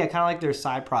kind of their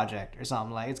side project or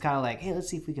something. It's kind of hey, let's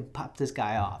see if we can pop this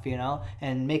guy off,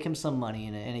 and make him some money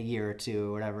in a year or two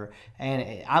or whatever.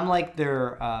 And I'm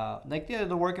their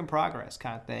the work in progress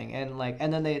kind of thing. And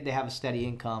and then they have a steady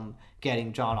income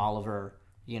getting John Oliver,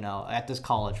 at this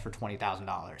college for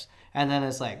 $20,000. And then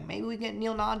it's maybe we get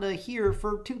Neel Nanda here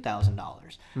for $2,000.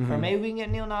 Mm-hmm. Or maybe we can get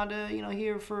Neel Nanda,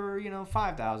 here for,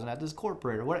 $5,000 at this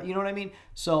corporate or what, you know what I mean?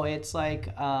 So it's I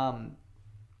guess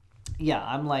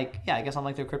I'm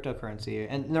their cryptocurrency.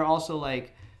 And they're also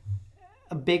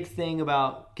a big thing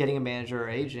about getting a manager or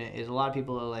agent is a lot of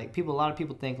people are a lot of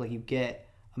people think you get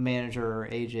a manager or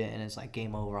agent and it's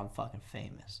game over, I'm fucking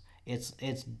famous.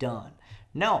 It's done.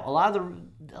 No, a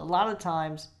lot of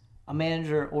times a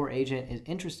manager or agent is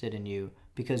interested in you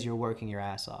because you're working your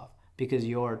ass off, because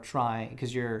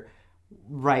you're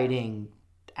writing,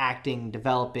 acting,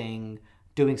 developing,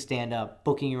 doing stand-up,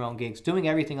 booking your own gigs, doing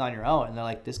everything on your own. And they're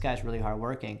like, this guy's really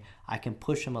hardworking. I can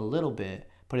push him a little bit,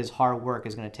 but his hard work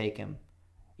is going to take him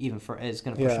it's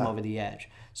going to push him over the edge.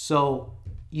 So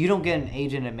you don't get an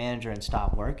agent and manager and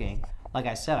stop working. Like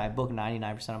I said, I booked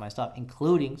 99% of my stuff,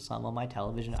 including some of my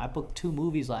television. I booked 2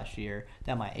 movies last year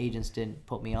that my agents didn't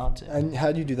put me onto. And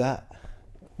how do you do that?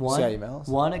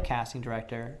 One, a casting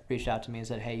director reached out to me and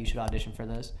said, hey, you should audition for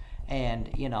this. And,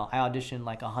 I auditioned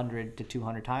like 100 to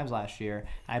 200 times last year.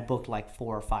 I booked like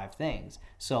 4 or 5 things.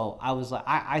 So I was like,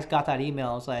 I got that email.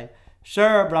 I was like,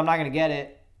 sure, but I'm not going to get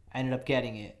it. I ended up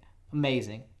getting it.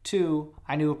 Amazing. 2,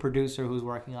 I knew a producer who was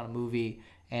working on a movie,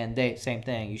 and same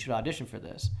thing. You should audition for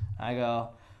this. I go,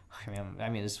 I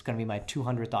mean, this is going to be my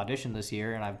 200th audition this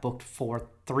year, and I've booked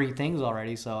 3 things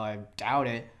already, so I doubt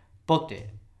it. Booked it.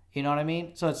 You know what I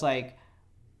mean? So it's like,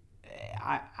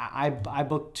 I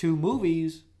booked 2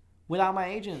 movies without my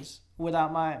agents,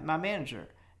 without my manager,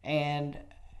 and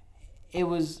it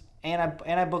was, and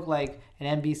I booked like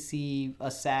an NBC,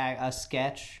 a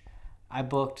sketch. I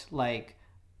booked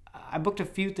a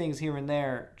few things here and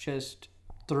there just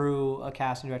through a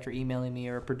casting director emailing me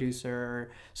or a producer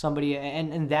or somebody,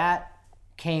 and that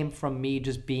came from me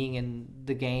just being in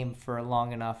the game for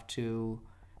long enough to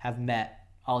have met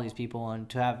all these people and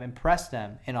to have impressed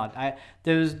them.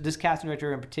 There was this casting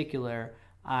director in particular.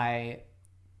 I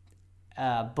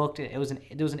booked it. There was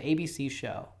an ABC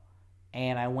show,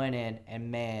 and I went in,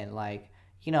 and man, like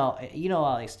you know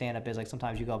how like stand up is, like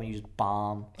sometimes you go up and you just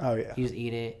bomb. Oh yeah. You just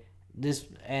eat it.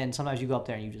 And sometimes you go up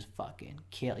there and you just fucking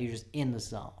kill. You're just in the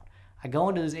zone. I go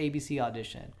into this ABC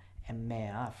audition, and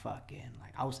man,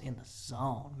 I was in the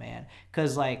zone, man.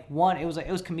 Cause like it was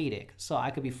comedic, so I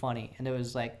could be funny, and there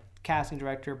was like casting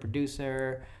director,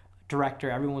 producer, director,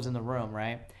 everyone was in the room,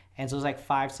 right? And so it was like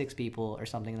 5-6 people or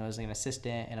something. There was like an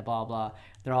assistant and a blah blah.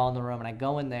 They're all in the room, and I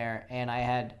go in there, and I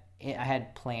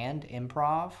had planned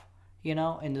improv,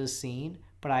 into the scene,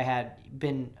 but I had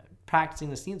been practicing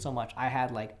the scene so much, I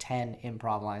had like 10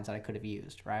 improv lines that I could have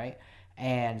used, right?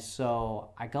 And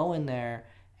so I go in there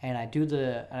and I do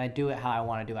it how I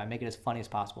want to do it. I make it as funny as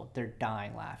possible. They're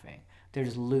dying laughing. They're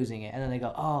just losing it. And then they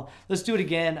go, oh, let's do it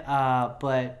again,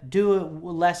 but do it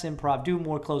less improv. Do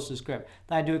more close to the script.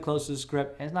 Then I do it close to the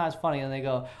script, and it's not as funny. And they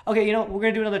go, okay, we're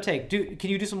going to do another take. Can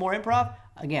you do some more improv?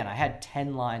 Again, I had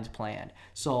 10 lines planned.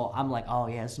 So I'm like, oh,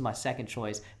 yeah, this is my second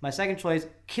choice. My second choice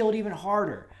killed even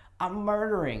harder. I'm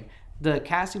murdering. The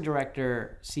casting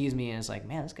director sees me and is like,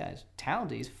 man, this guy's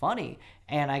talented. He's funny.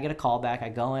 And I get a call back. I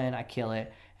go in. I kill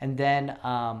it. And then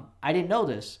I didn't know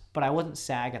this, but I wasn't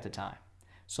SAG at the time.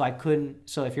 So I couldn't.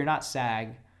 So if you're not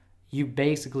SAG, you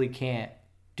basically can't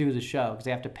do the show because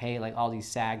they have to pay like all these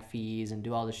SAG fees and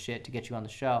do all this shit to get you on the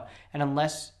show. And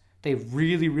unless they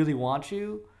really, really want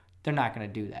you, they're not going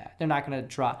to do that. They're not going to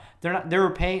drop. They're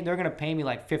going to pay me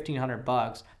like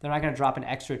 $1,500. They're not going to drop an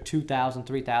extra $2,000,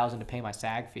 $3,000 to pay my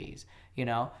SAG fees.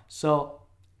 So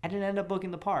I didn't end up booking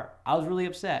the part. I was really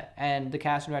upset, and the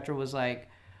casting director was like,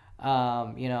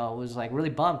 was like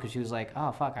really bummed because she was like,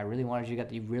 oh fuck, I really wanted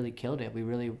you really killed it.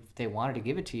 They wanted to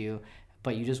give it to you,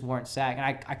 but you just weren't SAG. And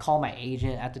I called my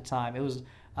agent at the time. It was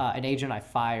an agent I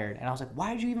fired, and I was like,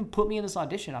 why did you even put me in this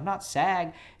audition? I'm not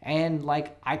SAG, and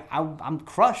like I'm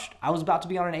crushed. I was about to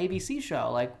be on an ABC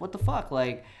show. Like what the fuck?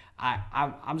 Like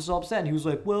I'm so upset. And he was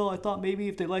like, well, I thought maybe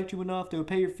if they liked you enough, they would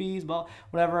pay your fees, blah,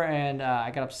 whatever. And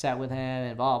I got upset with him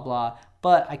and blah blah.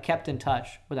 But I kept in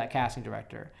touch with that casting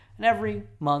director, and every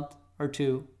month or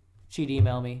 2, she'd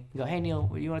email me and go, hey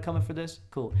Neel, you want to come in for this?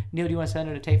 Cool. Neel, do you want to send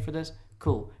her a tape for this?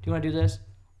 Cool. Do you want to do this?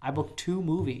 I booked 2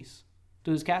 movies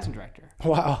through this casting director.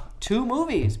 Wow. 2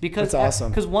 movies because that's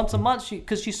awesome. Because once a month,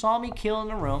 she saw me kill in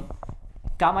the room,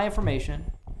 got my information,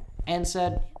 and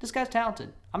said, this guy's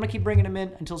talented. I'm gonna keep bringing him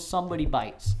in until somebody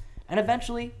bites. And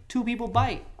eventually, 2 people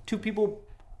bite. 2 people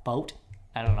boat.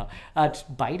 I don't know.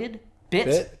 Bited.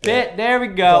 Bit. There we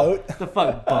go. Boat. The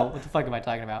fuck boat. What the fuck am I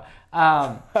talking about?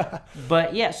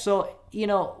 But yeah. So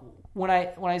when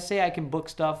I say I can book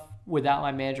stuff without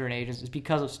my manager and agents, it's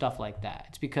because of stuff like that.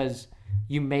 It's because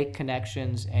you make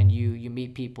connections and you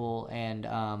meet people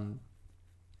and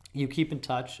you keep in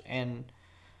touch, and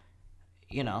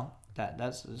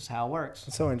that's just how it works.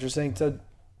 That's so interesting. So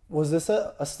was this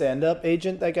a stand-up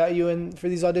agent that got you in for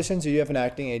these auditions, or do you have an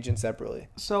acting agent separately?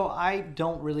 So I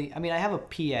don't really, I have a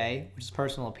PA, which is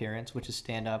personal appearance, which is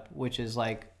stand-up, which is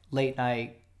like late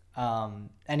night,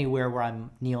 anywhere where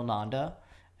I'm Neel Nanda.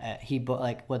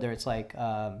 Whether it's like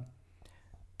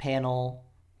panel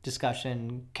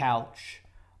discussion couch,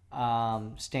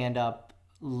 stand up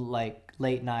like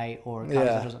late night or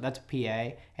that's a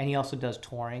PA, and he also does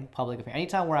touring, public affairs.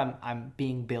 Anytime where I'm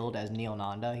being billed as Neel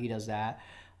Nanda, he does that.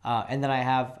 And then I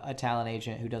have a talent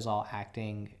agent who does all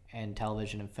acting and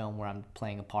television and film where I'm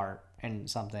playing a part in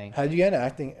something. How did you get an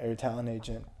acting or talent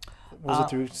agent? Was it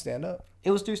through stand up?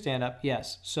 It was through stand up,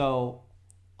 yes. So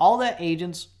all that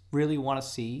agents really want to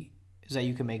see is that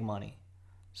you can make money.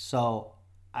 So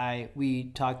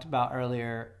we talked about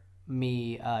earlier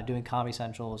me doing Comedy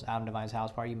Central's Adam Devine's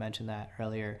House Party. You mentioned that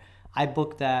earlier. I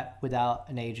booked that without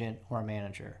an agent or a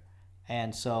manager.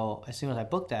 And so as soon as I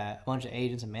booked that, a bunch of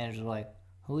agents and managers were like,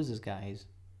 who is this guy?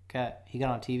 He got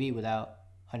on TV without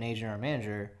an agent or a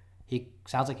manager. He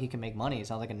sounds like he can make money. It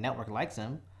sounds like a network likes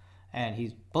him. And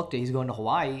he's booked it. He's going to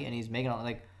Hawaii and he's making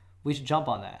like, we should jump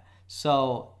on that.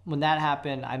 So when that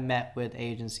happened, I met with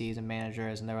agencies and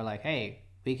managers and they were like, hey,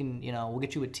 we can, we'll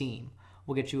get you a team.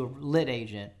 We'll get you a lit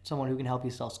agent, someone who can help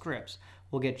you sell scripts.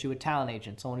 We'll get you a talent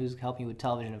agent, someone who's helping you with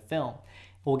television and film.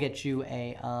 We'll get you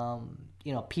a,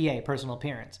 PA, personal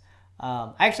appearance.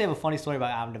 I actually have a funny story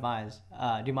about Adam Devine's.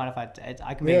 Do you mind if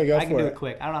I can do it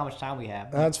quick? I don't know how much time we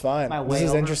have. No, that's fine. This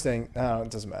is interesting. No, it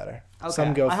doesn't matter. Okay.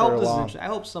 Some go for long. I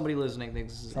hope somebody listening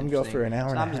thinks this is interesting. Some go for an hour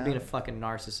and a half. I'm just being a fucking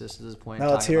narcissist at this point. No,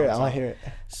 let's hear it. I want to hear it.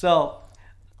 So,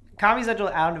 Comedy Central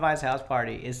Adam Devine's House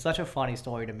Party is such a funny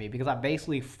story to me because I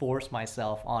basically forced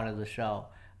myself onto the show.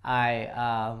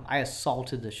 I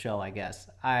assaulted the show, I guess.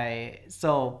 I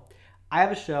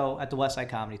have a show at the West Side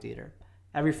Comedy Theater.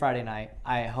 Every Friday night,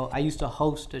 I used to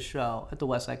host a show at the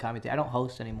West Side Comedy Theater. I don't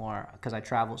host anymore because I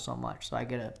travel so much. So I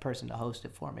get a person to host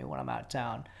it for me when I'm out of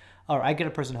town. Or I get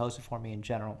a person to host it for me in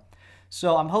general.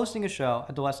 So I'm hosting a show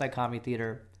at the West Side Comedy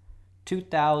Theater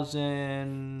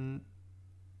 13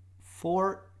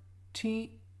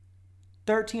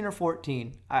 or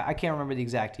 14. I can't remember the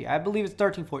exact year. I believe it's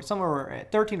 13, 14, somewhere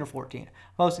at 13 or 14. I'm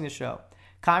hosting the show.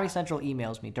 Comedy Central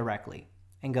emails me directly.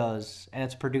 And goes, and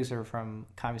it's a producer from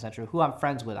Comedy Central who I'm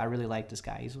friends with. I really like this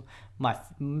guy. He's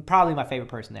probably my favorite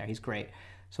person there. He's great.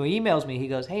 So he emails me. He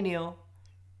goes, hey, Neel,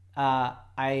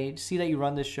 I see that you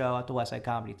run this show at the West Side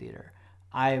Comedy Theater.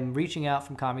 I'm reaching out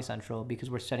from Comedy Central because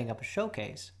we're setting up a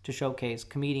showcase to showcase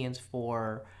comedians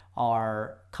for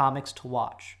our Comics to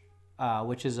Watch,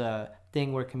 which is a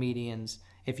thing where comedians,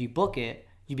 if you book it,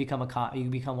 you become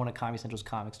one of Comedy Central's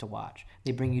Comics to Watch.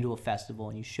 They bring you to a festival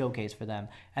and you showcase for them,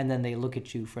 and then they look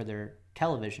at you for their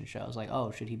television shows. Like,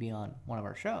 oh, should he be on one of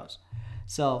our shows?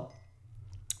 So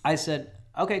I said,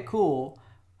 okay, cool.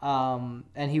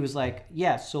 And he was like,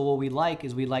 yes. So what we'd like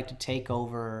to take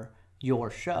over your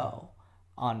show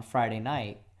on Friday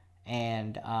night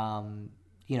and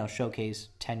showcase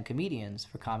 10 comedians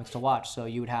for Comics to Watch. So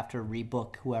you would have to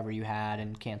rebook whoever you had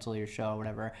and cancel your show or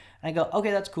whatever. And I go,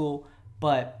 okay, that's cool.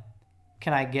 But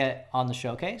can I get on the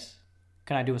showcase?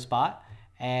 Can I do a spot?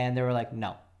 And they were like,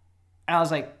 no. And I was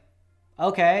like,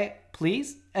 okay,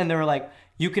 please. And they were like,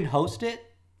 you can host it,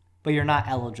 but you're not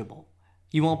eligible.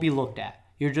 You won't be looked at.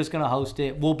 You're just going to host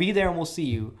it. We'll be there and we'll see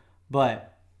you,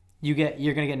 but you're going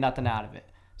to get nothing out of it.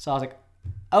 So I was like,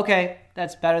 okay,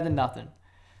 that's better than nothing.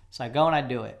 So I go and I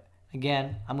do it.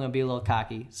 Again, I'm going to be a little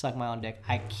cocky, suck my own dick.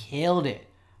 I killed it.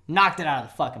 Knocked it out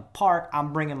of the fucking park.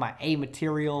 I'm bringing my A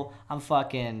material. I'm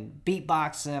fucking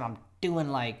beatboxing. I'm doing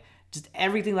like just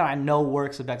everything that I know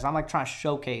works the best. I'm like trying to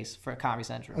showcase for Comedy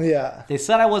Central. Yeah. They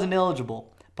said I wasn't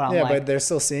eligible, but I'm but they're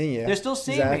still seeing you. They're still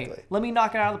seeing me. Let me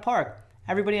knock it out of the park.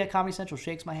 Everybody at Comedy Central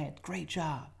shakes my hand. Great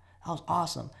job. That was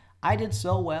awesome. I did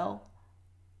so well,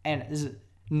 and this is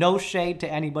no shade to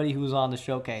anybody who was on the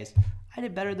showcase. I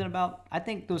did better than I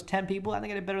think there was 10 people. I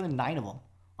think I did better than 9 of them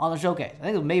on the showcase. I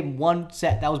think it made one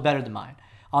set that was better than mine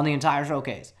on the entire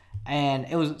showcase. And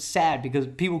it was sad because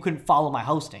people couldn't follow my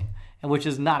hosting, which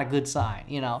is not a good sign,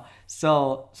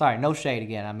 So, sorry, no shade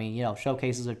again. I mean,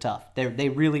 showcases are tough. They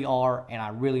really are, and I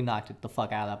really knocked it the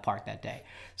fuck out of that park that day.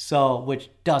 So,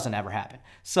 which doesn't ever happen.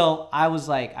 So, I was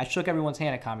like, I shook everyone's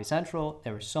hand at Comedy Central.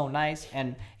 They were so nice.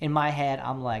 And in my head,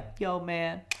 I'm like, yo,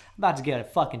 man, I'm about to get a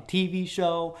fucking TV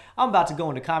show. I'm about to go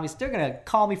into comedy. They're going to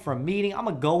call me for a meeting. I'm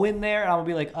going to go in there, and I'm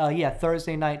going to be like,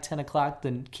 Thursday night, 10 o'clock,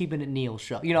 the Keeping It Neel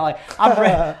show. I'm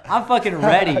ready. I'm fucking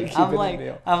ready.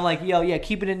 I'm like, yo, yeah,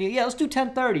 Keeping It Neel. Yeah, let's do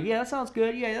 10:30. Yeah, that sounds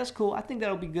good. Yeah, that's cool. I think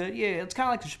that'll be good. Yeah, it's kind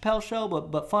of like the Chappelle show,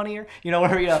 but funnier.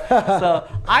 So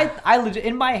I legit,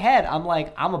 in my head, I'm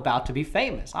like, I'm about to be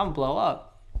famous. I'm going to blow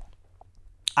up.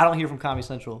 I don't hear from Comedy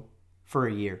Central for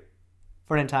a year.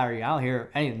 For an entire year. I don't hear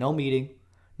anything. No meeting.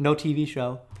 No TV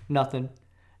show, nothing.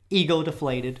 Ego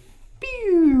deflated.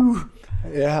 Pew!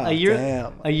 Yeah,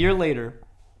 damn. A year later,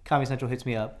 Comedy Central hits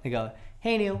me up. They go,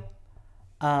 hey, Neel,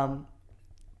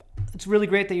 it's really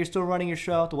great that you're still running your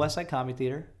show at the West Side Comedy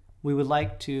Theater. We would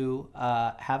like to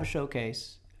have a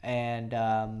showcase and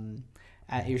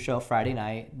at your show Friday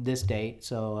night, this date.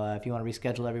 So if you want to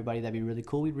reschedule everybody, that'd be really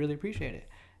cool. We'd really appreciate it.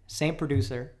 Same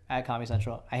producer at Comedy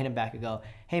Central. I hit him back and go,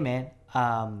 hey, man,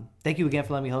 thank you again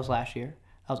for letting me host last year.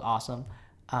 That was awesome.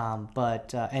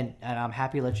 And I'm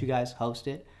happy to let you guys host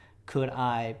it. Could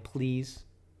I please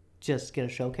just get a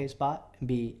showcase spot and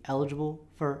be eligible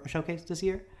for a showcase this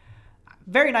year?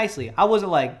 Very nicely. I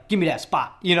wasn't like, give me that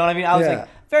spot. You know what I mean? I was like,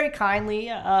 very kindly,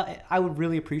 I would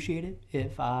really appreciate it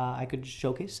if I could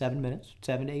showcase 7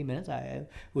 to 8 minutes. I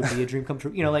would be a dream come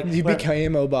true. You know, like you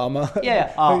became Obama. Yeah.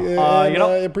 You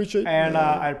know, I appreciate. And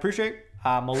I appreciate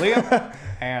Malia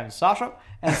and Sasha.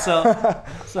 And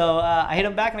so I hit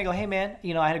him back and I go, hey, man,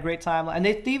 you know, I had a great time. And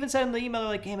they even said in the email, they're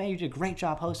like, hey, man, you did a great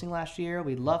job hosting last year.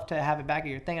 We'd love to have it back at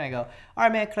your thing. And I go, all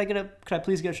right, man, could I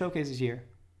please get a showcase this year?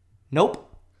 Nope.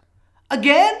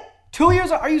 Again? 2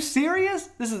 years? Are you serious?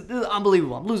 This is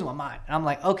unbelievable. I'm losing my mind. And I'm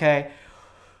like, okay,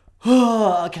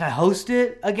 can I host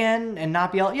it again and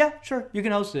not be eligible? Yeah, sure. You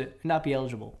can host it and not be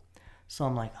eligible. So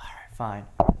I'm like, all right, fine.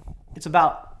 It's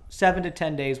about 7 to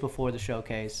 10 days before the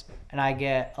showcase. And I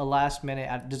get a last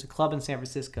minute, there's a club in San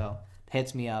Francisco that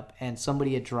hits me up. And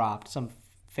somebody had dropped, some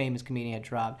famous comedian had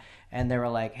dropped. And they were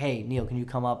like, hey, Neel, can you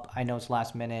come up? I know it's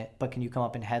last minute, but can you come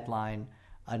up and headline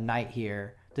a night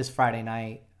here this Friday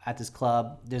night at this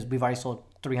club? We've already sold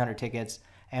 300 tickets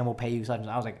and we'll pay you such and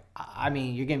such. I was like, I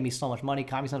mean, you're giving me so much money.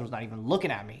 Comedy Central's not even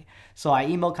looking at me. So I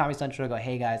emailed Comedy Central to go,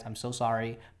 hey guys, I'm so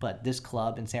sorry, but this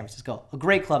club in San Francisco, a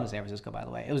great club in San Francisco, by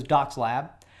the way, it was Doc's Lab.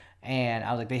 And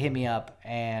I was like, they hit me up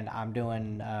and I'm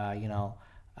doing,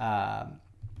 I'm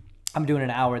doing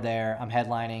an hour there. I'm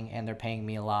headlining and they're paying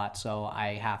me a lot. So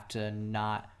I have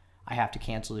to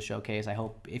cancel the showcase. I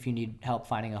hope if you need help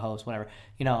finding a host, whatever,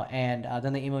 you know. And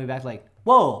then they emailed me back like,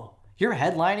 whoa, you're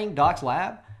headlining Doc's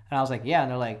Lab? And I was like, yeah. And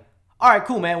they're like, all right,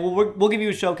 cool, man. We'll give you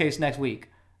a showcase next week.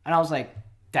 And I was like,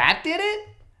 that did it?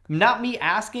 Not me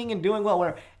asking and doing well,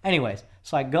 whatever. Anyways,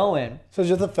 so I go in. So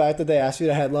just the fact that they asked you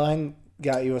to headline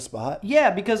got you a spot?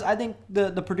 Yeah, because I think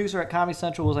the producer at Comedy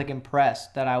Central was like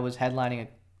impressed that I was headlining a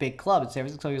big club in San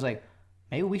Francisco. So he was like,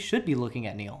 maybe we should be looking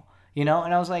at Neel. You know,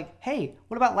 and I was like, hey,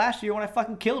 what about last year when I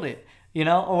fucking killed it? You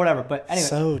know, or whatever. But anyway,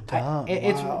 so dumb.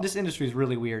 This industry is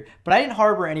really weird. But I didn't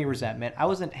harbor any resentment. I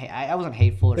wasn't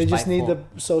hateful or They spiteful. just need the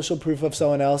social proof of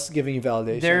someone else giving you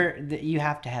validation. You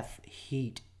have to have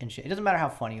heat and shit. It doesn't matter how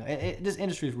funny you are. This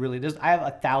industry is really. I have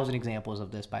 1,000 examples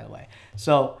of this, by the way.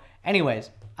 So, anyways,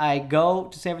 I go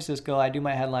to San Francisco. I do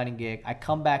my headlining gig. I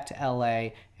come back to LA,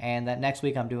 and that next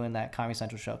week I'm doing that Comedy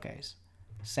Central showcase.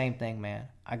 Same thing, man.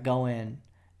 I go in.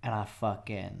 And I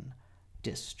fucking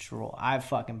destroy. I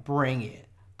fucking bring it.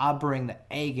 I bring the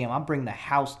A game. I bring the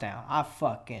house down. I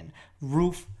fucking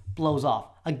roof blows off.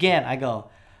 Again, I go,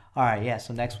 all right, yeah,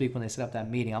 so next week when they set up that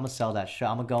meeting, I'm going to sell that show.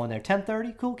 I'm going to go in there.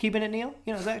 10:30, cool, keeping it, Neel?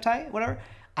 You know, is that tight? Whatever.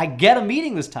 I get a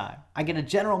meeting this time. I get a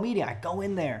general meeting. I go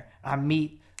in there. I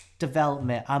meet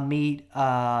development. I meet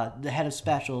the head of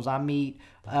specials. I meet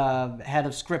head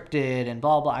of scripted and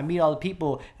blah blah. I meet all the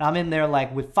people and I'm in there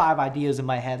like with 5 ideas in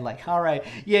my head, like, all right,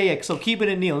 yeah, so keep it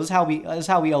in Neel. This is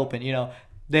how we open, you know.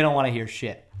 They don't want to hear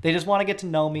shit. They just want to get to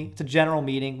know me. It's a general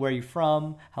meeting. Where are you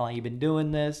from? How long you been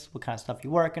doing this? What kind of stuff you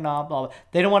working on? Blah, blah.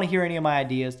 They don't want to hear any of my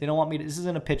ideas. They don't want me to. This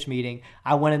isn't a pitch meeting.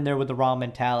 I went in there with the wrong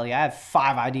mentality. I had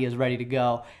 5 ideas ready to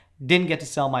go. Didn't get to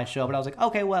sell my show, but I was like,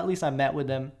 okay, well, at least I met with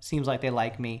them. Seems like they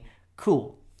like me.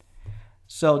 Cool.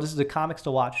 So this is a Comics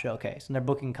to Watch showcase, and they're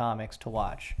booking comics to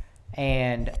watch.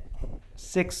 And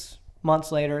 6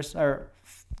 months later, or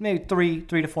maybe 3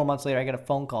 to 4 months later, I get a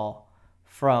phone call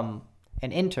from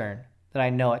an intern that I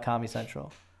know at Comedy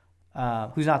Central,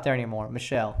 who's not there anymore,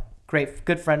 Michelle.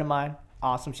 Good friend of mine.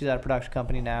 Awesome. She's at a production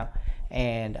company now.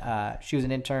 And she was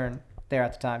an intern there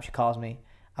at the time. She calls me.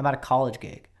 I'm at a college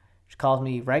gig. She calls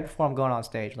me right before I'm going on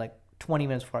stage, like 20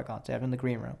 minutes before I go on stage. I'm in the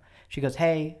green room. She goes,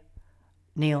 hey,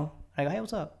 Neel. I go, hey,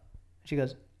 what's up? She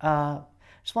goes,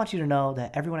 just want you to know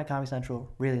that everyone at Comedy Central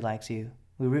really likes you.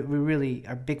 We really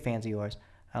are big fans of yours.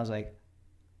 I was like,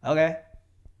 okay,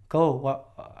 cool.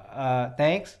 Well,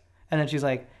 thanks. And then she's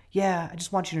like, yeah, I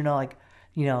just want you to know, like,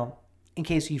 you know, in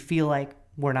case you feel like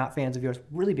we're not fans of yours,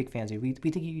 really big fans of you.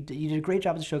 We think you did a great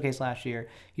job at the showcase last year.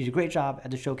 You did a great job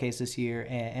at the showcase this year,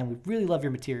 and we really love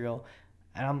your material.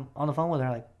 And I'm on the phone with her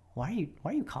like, why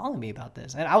are you calling me about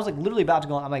this? And I was like literally about to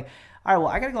go. I'm like, all right, well,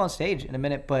 I got to go on stage in a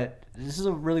minute, but this is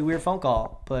a really weird phone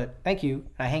call, but thank you.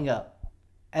 And I hang up.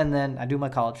 And then I do my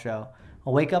college show. I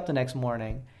wake up the next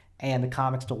morning, and the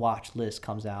Comics to Watch list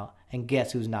comes out, and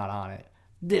guess who's not on it?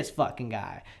 This fucking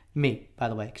guy. Me, by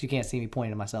the way, because you can't see me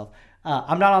pointing to myself.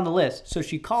 I'm not on the list. So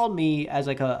she called me as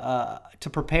like to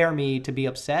prepare me to be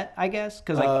upset, I guess,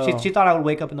 because like she thought I would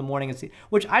wake up in the morning and see,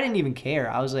 which I didn't even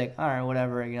care. I was like, all right,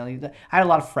 whatever. You know, I had a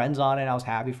lot of friends on it. I was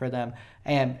happy for them,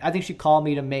 and I think she called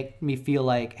me to make me feel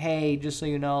like, hey, just so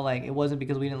you know, like it wasn't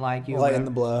because we didn't like you. Lighten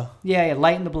the blow. Yeah,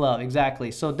 lighten the blow, exactly.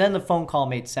 So then the phone call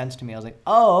made sense to me. I was like,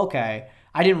 oh, okay.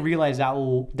 I didn't realize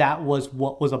that was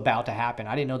what was about to happen.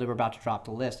 I didn't know they were about to drop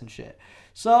the list and shit.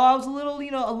 So I was a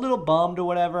little bummed or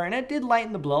whatever, and it did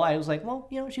lighten the blow. I was like, well,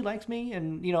 she likes me,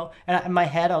 and and in my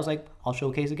head I was like, I'll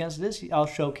showcase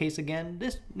again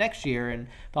this next year, and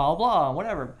blah blah blah,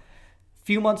 whatever. A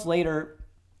few months later,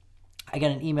 I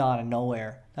get an email out of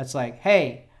nowhere that's like,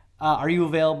 hey, are you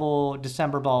available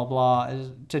December blah blah blah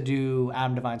to do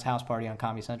Adam Devine's house party on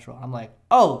Comedy Central? I'm like,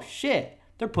 oh shit.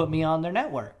 They're putting me on their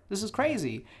network. This is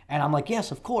crazy. And I'm like, yes,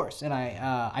 of course. And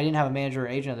I didn't have a manager or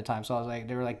agent at the time. So I was like,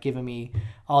 they were like giving me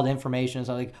all the information.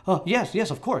 So I was like, oh, yes,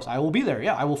 of course. I will be there.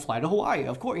 Yeah, I will fly to Hawaii.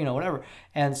 Of course, whatever.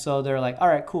 And so they're like, all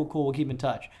right, cool. We'll keep in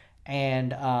touch. And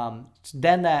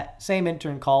then that same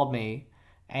intern called me.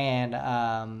 And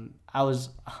I was,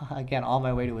 again, on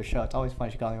my way to a show. It's always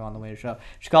funny. She calls me on the way to a show.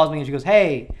 She calls me and she goes,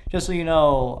 hey, just so you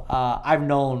know, I've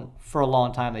known for a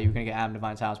long time that you were going to get Adam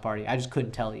Devine's house party. I just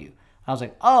couldn't tell you. I was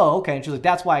like, oh, okay. And she was like,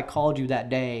 that's why I called you that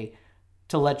day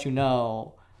to let you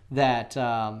know that,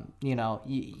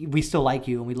 we still like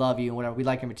you and we love you and whatever. We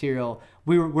like your material.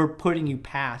 We're putting you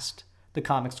past the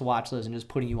comics to watch list and just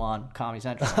putting you on Comedy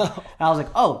Central. And I was like,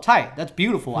 oh, tight. That's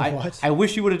beautiful. I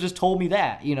wish you would have just told me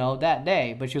that, that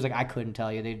day. But she was like, I couldn't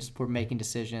tell you. They just were making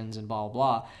decisions and blah,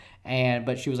 blah, blah.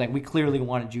 But she was like, we clearly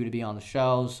wanted you to be on the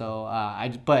show. So,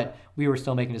 but we were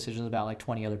still making decisions about like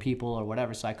 20 other people or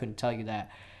whatever. So I couldn't tell you that.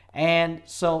 And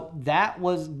so that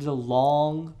was the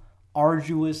long,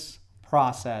 arduous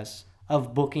process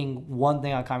of booking one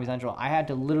thing on Comedy Central. I had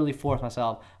to literally force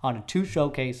myself onto 2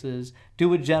 showcases,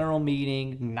 do a general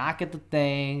meeting, not get the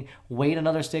thing, wait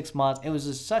another 6 months. It was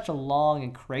just such a long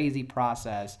and crazy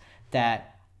process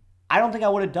that I don't think I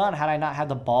would have done had I not had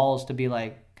the balls to be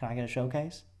like, can I get a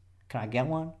showcase? Can I get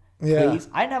one? Yeah. Please?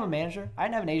 I didn't have a manager. I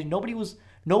didn't have an agent.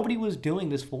 Nobody was doing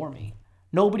this for me.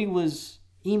 Nobody was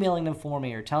emailing them for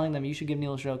me or telling them you should give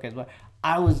Neel a showcase, but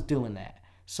I was doing that.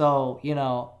 So,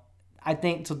 I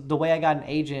think the way I got an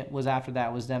agent was after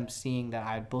that was them seeing that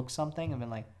I had booked something and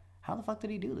been like, how the fuck did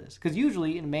he do this? Because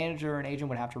usually a manager or an agent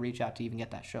would have to reach out to even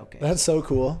get that showcase. That's so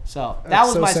cool. So that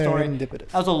was my story.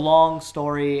 That was a long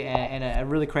story and a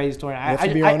really crazy story. You have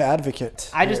to be your own advocate.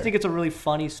 I just think it's a really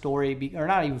funny story, or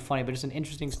not even funny, but just an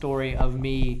interesting story of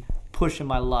me pushing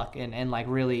my luck and like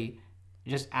really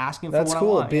just asking for what I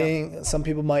want. That's cool. Some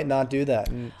people might not do that.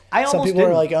 And some people didn't.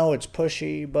 Are like, oh, it's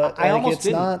pushy, but I almost it's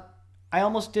didn't. not. I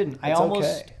almost didn't. I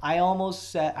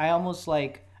almost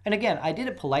like, and again, I did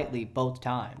it politely both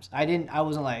times. I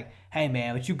wasn't like, hey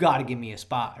man, but you got to give me a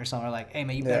spot or something. Or like, hey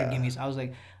man, you better give me. I was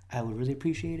like, I would really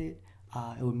appreciate it.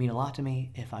 It would mean a lot to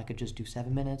me if I could just do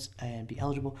 7 minutes and be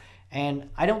eligible. And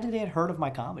I don't think they had heard of my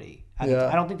comedy. I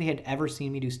don't think they had ever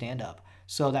seen me do stand up.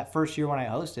 So that first year when I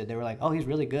hosted, they were like, oh, he's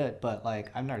really good, but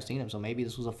like I've never seen him, so maybe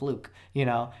this was a fluke,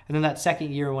 And then that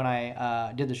second year when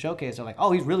I did the showcase, they're like,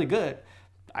 oh, he's really good.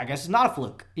 I guess it's not a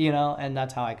fluke, And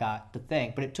that's how I got the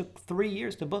thing. But it took 3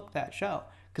 years to book that show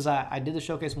because I did the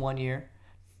showcase 1 year,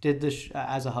 did this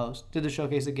as a host, did the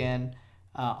showcase again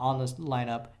on this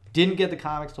lineup, didn't get the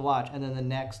comics to watch, and then in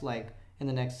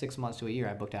the next 6 months to a year,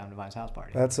 I booked Adam Devine's house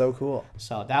party. That's so cool.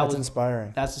 So that's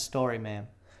inspiring. That's the story, man.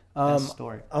 That's the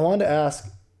story. I wanted to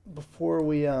ask before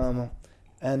we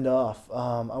end off.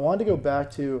 I wanted to go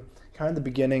back to kind of the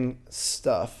beginning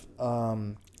stuff.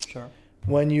 Sure.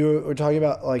 When you were talking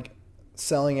about like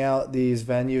selling out these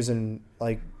venues and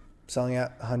like selling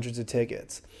out hundreds of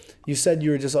tickets, you said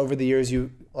you were just over the years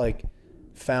you like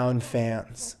found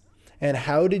fans. And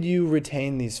how did you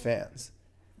retain these fans?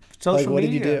 Social what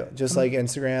media. Did you do? Just like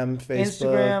Instagram,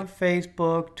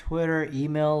 Facebook, Twitter,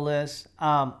 email lists.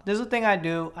 There's a thing I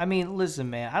do. I mean,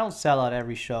 listen, man, I don't sell out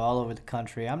every show all over the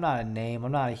country. I'm not a name.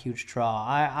 I'm not a huge draw.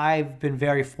 I've been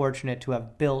very fortunate to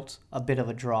have built a bit of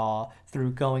a draw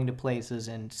through going to places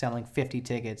and selling 50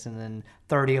 tickets and then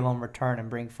 30 of them return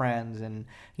and bring friends and,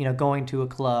 going to a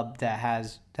club that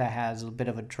has a bit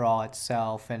of a draw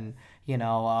itself and,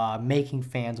 making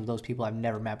fans of those people I've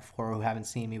never met before or who haven't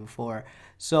seen me before.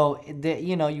 So,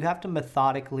 you have to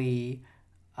methodically,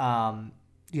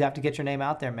 you have to get your name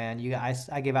out there, man.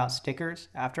 I give out stickers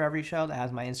after every show that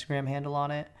has my Instagram handle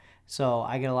on it. So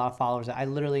I get a lot of followers. I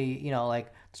literally,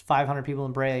 there's 500 people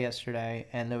in Brea yesterday,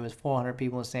 and there was 400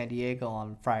 people in San Diego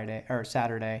on Friday or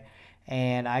Saturday.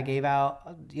 And I gave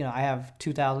out, I have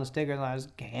 2,000 stickers, and I was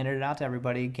handed it out to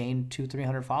everybody, gained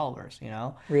 200-300 followers,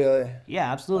 Really?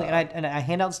 Yeah, absolutely. Wow. And I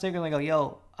hand out the stickers and I go,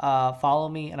 yo, follow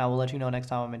me and I will let you know next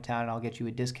time I'm in town and I'll get you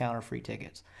a discount or free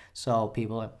tickets. So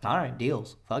people are like, all right,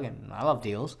 deals. Fucking, I love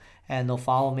deals. And they'll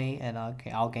follow me and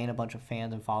I'll gain a bunch of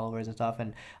fans and followers and stuff.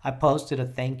 And I posted a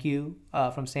thank you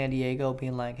from San Diego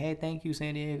being like, hey, thank you,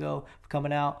 San Diego, for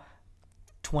coming out.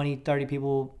 20, 30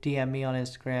 people DM me on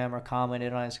Instagram or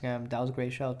commented on Instagram. That was a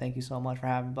great show. Thank you so much for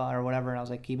having me, or whatever. And I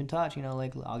was like, keep in touch.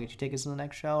 Like, I'll get you tickets to the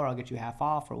next show, or I'll get you half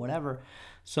off, or whatever.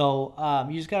 So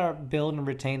you just gotta build and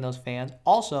retain those fans.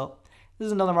 Also, this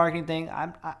is another marketing thing.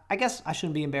 I guess I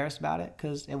shouldn't be embarrassed about it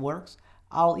because it works.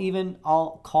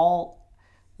 I'll call.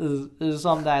 This is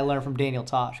something that I learned from Daniel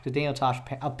Tosh, because Daniel Tosh,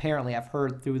 apparently, I've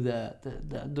heard through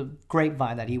the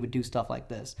grapevine that he would do stuff like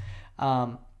this.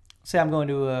 Say I'm going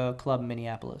to a club in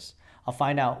Minneapolis. I'll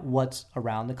find out what's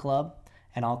around the club,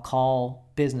 and I'll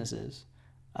call businesses,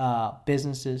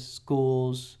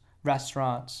 schools,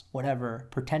 restaurants, whatever.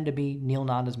 Pretend to be Neel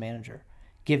Nanda's manager,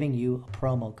 giving you a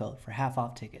promo code for half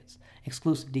off tickets,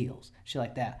 exclusive deals, shit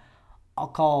like that. I'll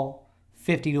call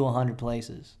 50 to 100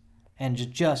 places, and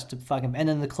just to fucking. And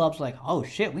then the club's like, oh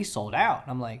shit, we sold out.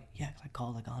 And I'm like, yeah, 'cause I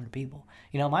called like 100 people.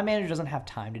 My manager doesn't have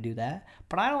time to do that,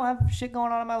 but I don't have shit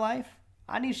going on in my life.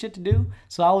 I need shit to do,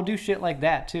 so I will do shit like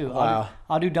that too. Wow.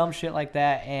 I'll do dumb shit like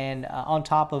that, and on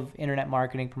top of internet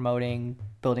marketing, promoting,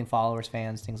 building followers,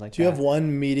 fans, things like that. Do you have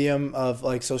one medium of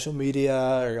like social media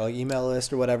or like email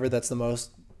list or whatever that's the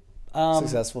most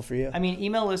successful for you? I mean,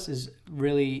 email list is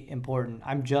really important.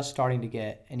 I'm just starting to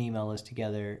get an email list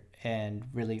together and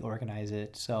really organize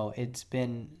it, so it's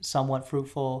been somewhat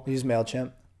fruitful. You use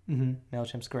MailChimp? Mm-hmm.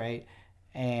 MailChimp's great.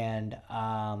 And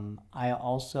I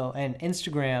also, and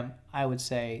Instagram, I would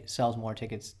say, sells more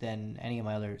tickets than any of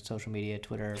my other social media,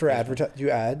 Twitter. For advertising, do you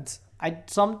ads?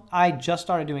 I just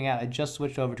started doing ads. I just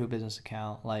switched over to a business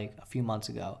account like a few months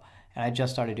ago, and I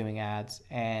just started doing ads.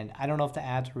 And I don't know if the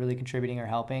ads are really contributing or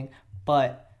helping,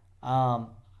 but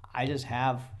I just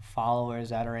have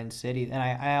followers that are in cities, and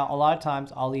I a lot of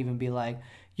times I'll even be like,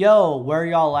 "Yo, where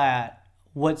y'all at?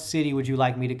 What city would you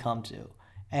like me to come to?"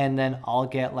 And then I'll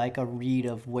get like a read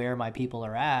of where my people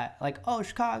are at. Like, oh,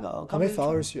 Chicago. How many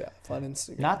followers do you have on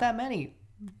Instagram? Not that many.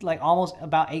 Like almost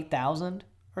about 8,000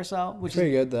 or so. Which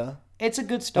pretty good though. It's a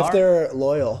good start. If they're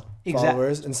loyal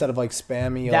followers instead of like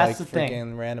spammy, that's like the thing.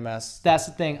 Freaking random ass. That's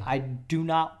the thing. I do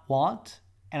not want,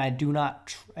 and I do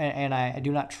not, I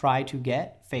do not try to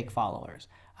get fake followers.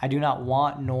 I do not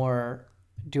want, nor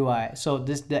do I. So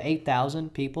the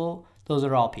 8,000 people. Those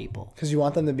are all people. Because you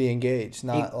want them to be engaged,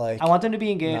 not like... I want them to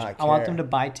be engaged. I want them to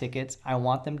buy tickets. I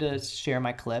want them to share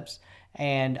my clips.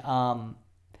 And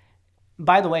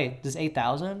by the way, this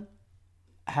 8,000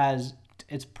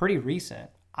 it's pretty recent.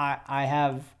 I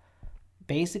have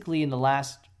basically in the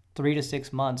last 3 to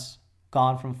 6 months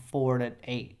gone from 4 to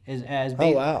 8.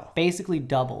 Wow. Basically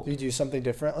doubled. Do you do something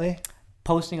differently?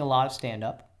 Posting a lot of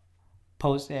stand-up.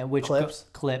 Which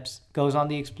clips goes on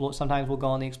the explore. Sometimes we'll go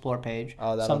on the explore page.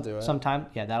 Oh, that'll do it. Sometimes,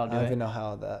 yeah, that'll do it. I don't even know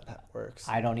how that works.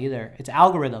 I don't either. It's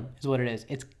algorithm is what it is.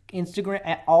 It's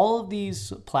Instagram. All of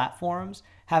these platforms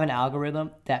have an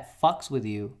algorithm that fucks with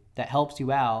you, that helps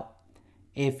you out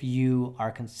if you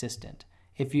are consistent.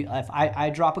 If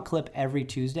I drop a clip every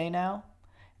Tuesday now,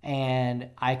 and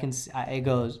it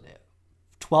goes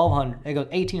 1,200. It goes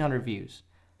 1,800 views,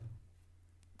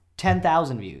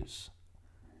 10,000 views.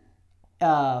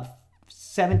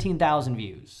 17,000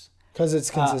 views. Because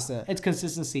it's consistent. It's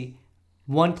consistency.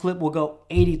 One clip will go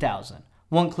 80,000.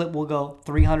 One clip will go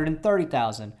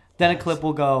 330,000. Then a clip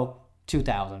will go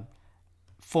 2,000,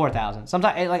 4,000.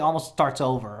 Sometimes it like almost starts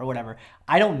over or whatever.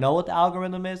 I don't know what the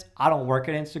algorithm is. I don't work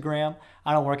at Instagram.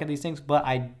 I don't work at these things. But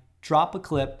I drop a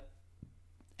clip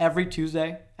every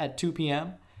Tuesday at 2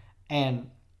 p.m. and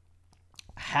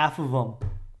half of them,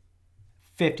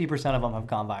 50% of them have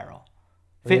gone viral.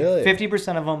 Really?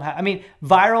 50% of them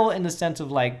viral in the sense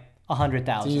of like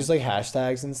 100,000. Do you use like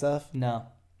hashtags and stuff? No.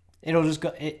 It'll just go,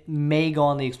 it may go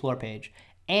on the explore page.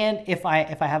 And if I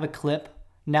have a clip,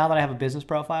 now that I have a business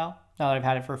profile, now that I've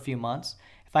had it for a few months,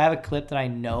 if I have a clip that I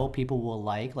know people will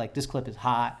like this clip is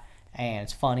hot and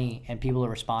it's funny and people are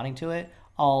responding to it,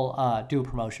 I'll do a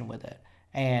promotion with it.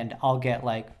 And I'll get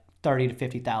like 30 to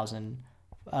 50,000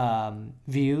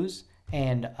 views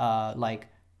and like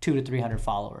 200 to 300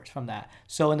 followers from that.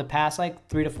 So in the past like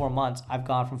 3 to 4 months, I've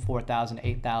gone from 4,000 to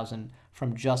 8,000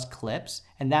 from just clips.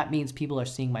 And that means people are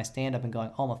seeing my stand-up and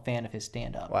going, oh, I'm a fan of his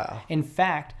stand-up. Wow. In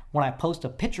fact, when I post a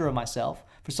picture of myself,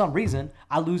 for some reason,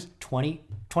 I lose 20,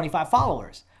 25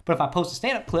 followers. But if I post a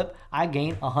stand-up clip, I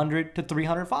gain 100 to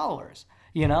 300 followers.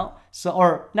 you know? So,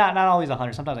 or not always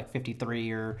 100, sometimes like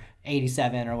 53 or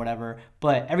 87 or whatever.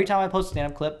 But every time I post a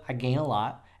stand-up clip, I gain a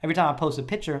lot. Every time I post a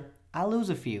picture, I lose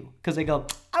a few because they go,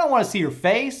 I don't want to see your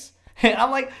face. And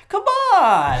I'm like, come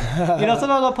on. You know,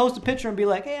 sometimes I'll post a picture and be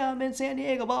like, hey, I'm in San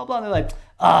Diego, blah, blah. And they're like,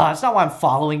 it's not why I'm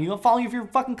following you. I'm following you for your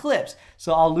fucking clips.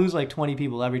 So I'll lose like 20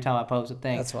 people every time I post a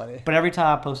thing. That's funny. But every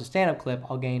time I post a stand-up clip,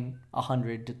 I'll gain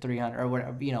 100 to 300 or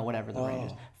whatever, you know, whatever the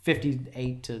range is.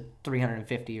 58 to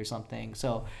 350 or something.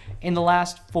 So in the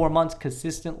last 4 months,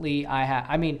 consistently,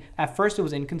 at first it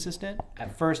was inconsistent.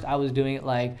 At first I was doing it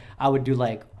like, I would do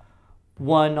like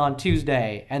one on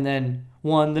Tuesday and then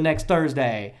one the next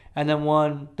Thursday and then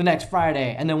one the next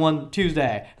Friday and then one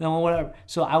Tuesday and then one whatever.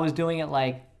 So I was doing it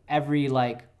like every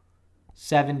like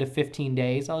 7 to 15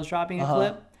 days I was dropping a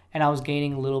clip, and I was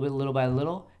gaining a little bit, little by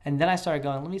little. And then I started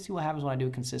going, let me see what happens when I do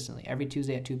it consistently every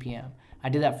Tuesday at 2 p.m. I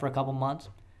did that for a couple months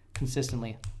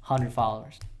consistently, 100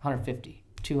 followers, 150,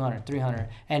 200, 300,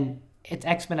 and it's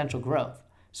exponential growth.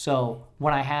 So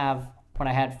when I had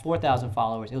 4,000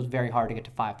 followers, it was very hard to get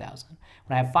to 5,000.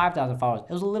 When I had 5,000 followers,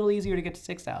 it was a little easier to get to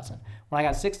 6,000. When I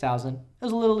got 6,000, it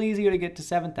was a little easier to get to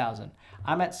 7,000.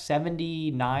 I'm at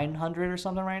 7,900 or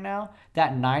something right now.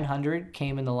 That 900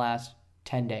 came in the last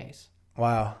 10 days.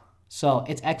 Wow. So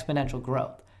it's exponential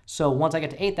growth. So once I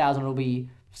get to 8,000, it'll be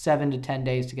 7 to 10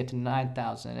 days to get to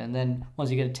 9,000. And then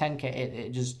once you get to 10K, it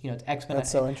just, it's exponential.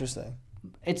 That's so interesting.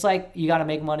 It's like you got to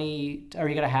make money, or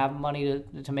you got to have money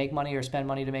to make money, or spend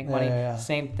money to make money. Yeah.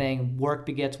 Same thing. Work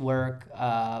begets work.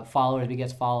 Followers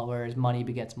begets followers. Money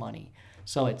begets money.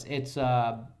 So it is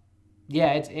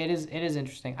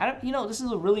interesting. This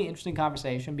is a really interesting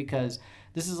conversation because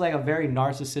this is like a very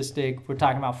narcissistic. We're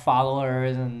talking about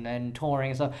followers and touring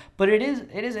and stuff, but it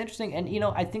is interesting. And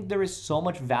I think there is so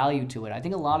much value to it. I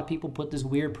think a lot of people put this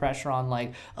weird pressure on,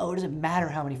 like, oh, does it matter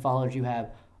how many followers you have?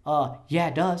 Yeah,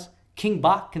 it does. King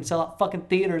Bach can sell out fucking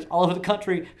theaters all over the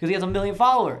country because he has 1 million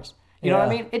followers. You know what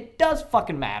I mean? It does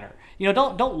fucking matter.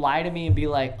 Don't lie to me and be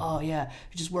like, oh yeah,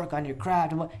 you just work on your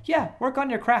craft. Yeah, work on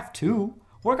your craft too.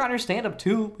 Work on your stand-up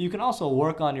too. You can also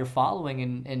work on your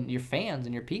following and your fans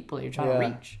and your people that you're trying to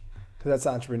reach. Because that's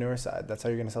the entrepreneur side. That's how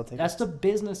you're going to sell tickets. That's the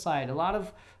business side. A lot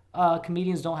of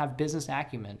comedians don't have business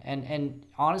acumen. And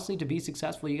honestly, to be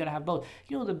successful, you got to have both.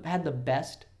 Had the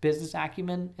best business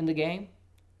acumen in the game?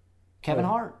 Kevin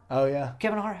Hart. Oh, yeah.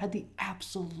 Kevin Hart had the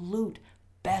absolute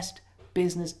best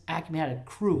business acumen. Had a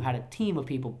crew, had a team of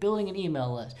people, building an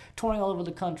email list, touring all over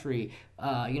the country,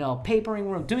 papering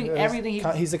room, doing everything.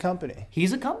 He's a company.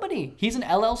 He's a company. He's an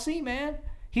LLC, man.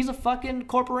 He's a fucking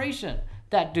corporation,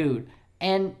 that dude.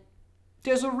 And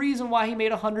there's a reason why he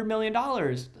made $100 million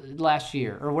last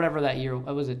year, or whatever that year.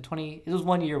 Was it 20? It was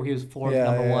 1 year where he was fourth,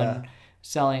 number one,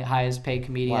 selling highest paid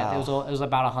comedian. Wow. It was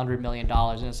about $100 million.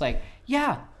 And it's like,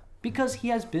 yeah, because he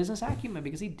has business acumen,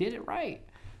 because he did it right.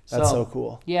 That's so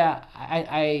cool. Yeah,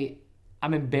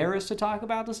 I'm embarrassed to talk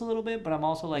about this a little bit, but I'm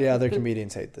also like... Yeah, other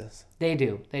comedians hate this. They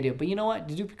do. But you know what?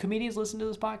 Do comedians listen to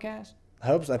this podcast?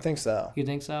 I think so. You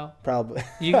think so? Probably.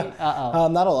 Not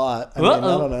a lot. I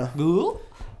don't know. Google?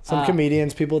 Some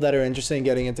comedians, people that are interested in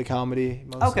getting into comedy.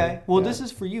 Mostly. Okay. Well, This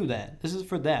is for you then. This is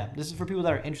for them. This is for people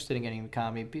that are interested in getting into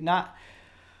comedy.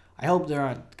 I hope there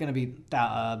aren't going to be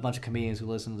a bunch of comedians who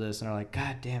listen to this and are like,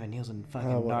 God damn it, Neil's a fucking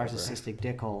narcissistic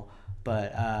dickhole.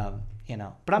 But,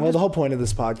 the whole point of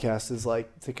this podcast is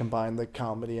like to combine the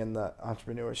comedy and the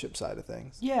entrepreneurship side of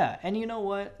things. Yeah. And you know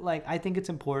what? Like, I think it's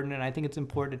important, and I think it's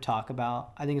important to talk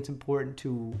about. I think it's important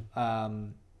to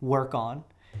work on.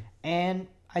 And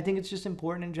I think it's just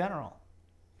important in general.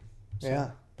 So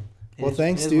yeah. Well,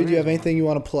 thanks, dude. Do you have anything you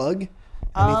want to plug?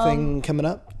 Anything coming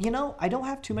up? I don't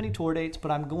have too many tour dates,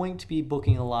 but I'm going to be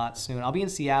booking a lot soon. I'll be in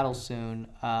Seattle soon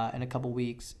in a couple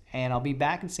weeks, and I'll be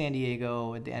back in San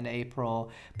Diego at the end of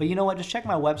April. But you know what? Just check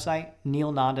my website,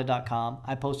 neelnanda.com.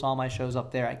 I post all my shows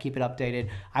up there. I keep it updated.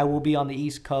 I will be on the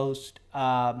East Coast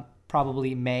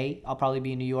probably May. I'll probably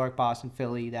be in New York, Boston,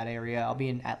 Philly, that area. I'll be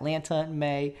in Atlanta in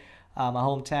May, my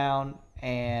hometown.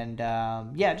 And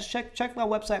just check my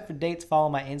website for dates. Follow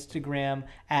my Instagram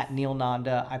at Neel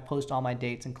Nanda. I post all my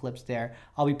dates and clips there.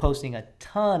 I'll be posting a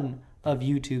ton of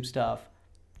YouTube stuff.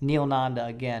 Neel Nanda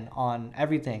again on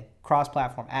everything,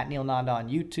 cross-platform at Neel Nanda on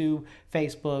YouTube,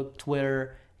 Facebook,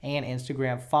 Twitter, and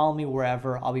Instagram. Follow me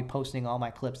wherever. I'll be posting all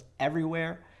my clips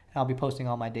everywhere, and I'll be posting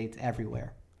all my dates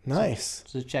everywhere. Nice.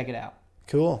 So check it out.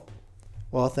 Cool.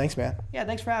 Well, thanks, man. Yeah,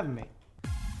 thanks for having me.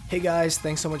 Hey guys,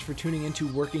 thanks so much for tuning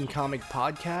into Working Comic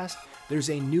Podcast. There's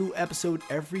a new episode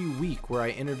every week where I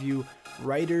interview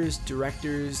writers,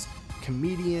 directors,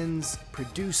 comedians,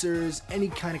 producers, any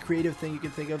kind of creative thing you can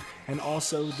think of, and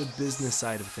also the business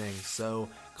side of things. So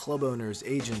club owners,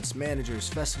 agents, managers,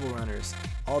 festival runners,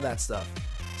 all that stuff.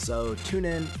 So tune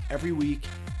in every week,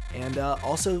 and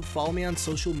also follow me on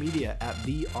social media at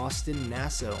the Austin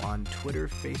Nasso on Twitter,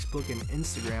 Facebook, and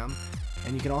Instagram.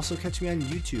 And you can also catch me on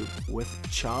YouTube with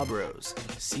Cha Bros,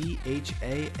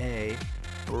 CHAA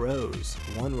Bros,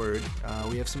 one word.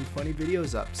 We have some funny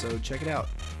videos up, so check it out.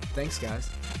 Thanks, guys.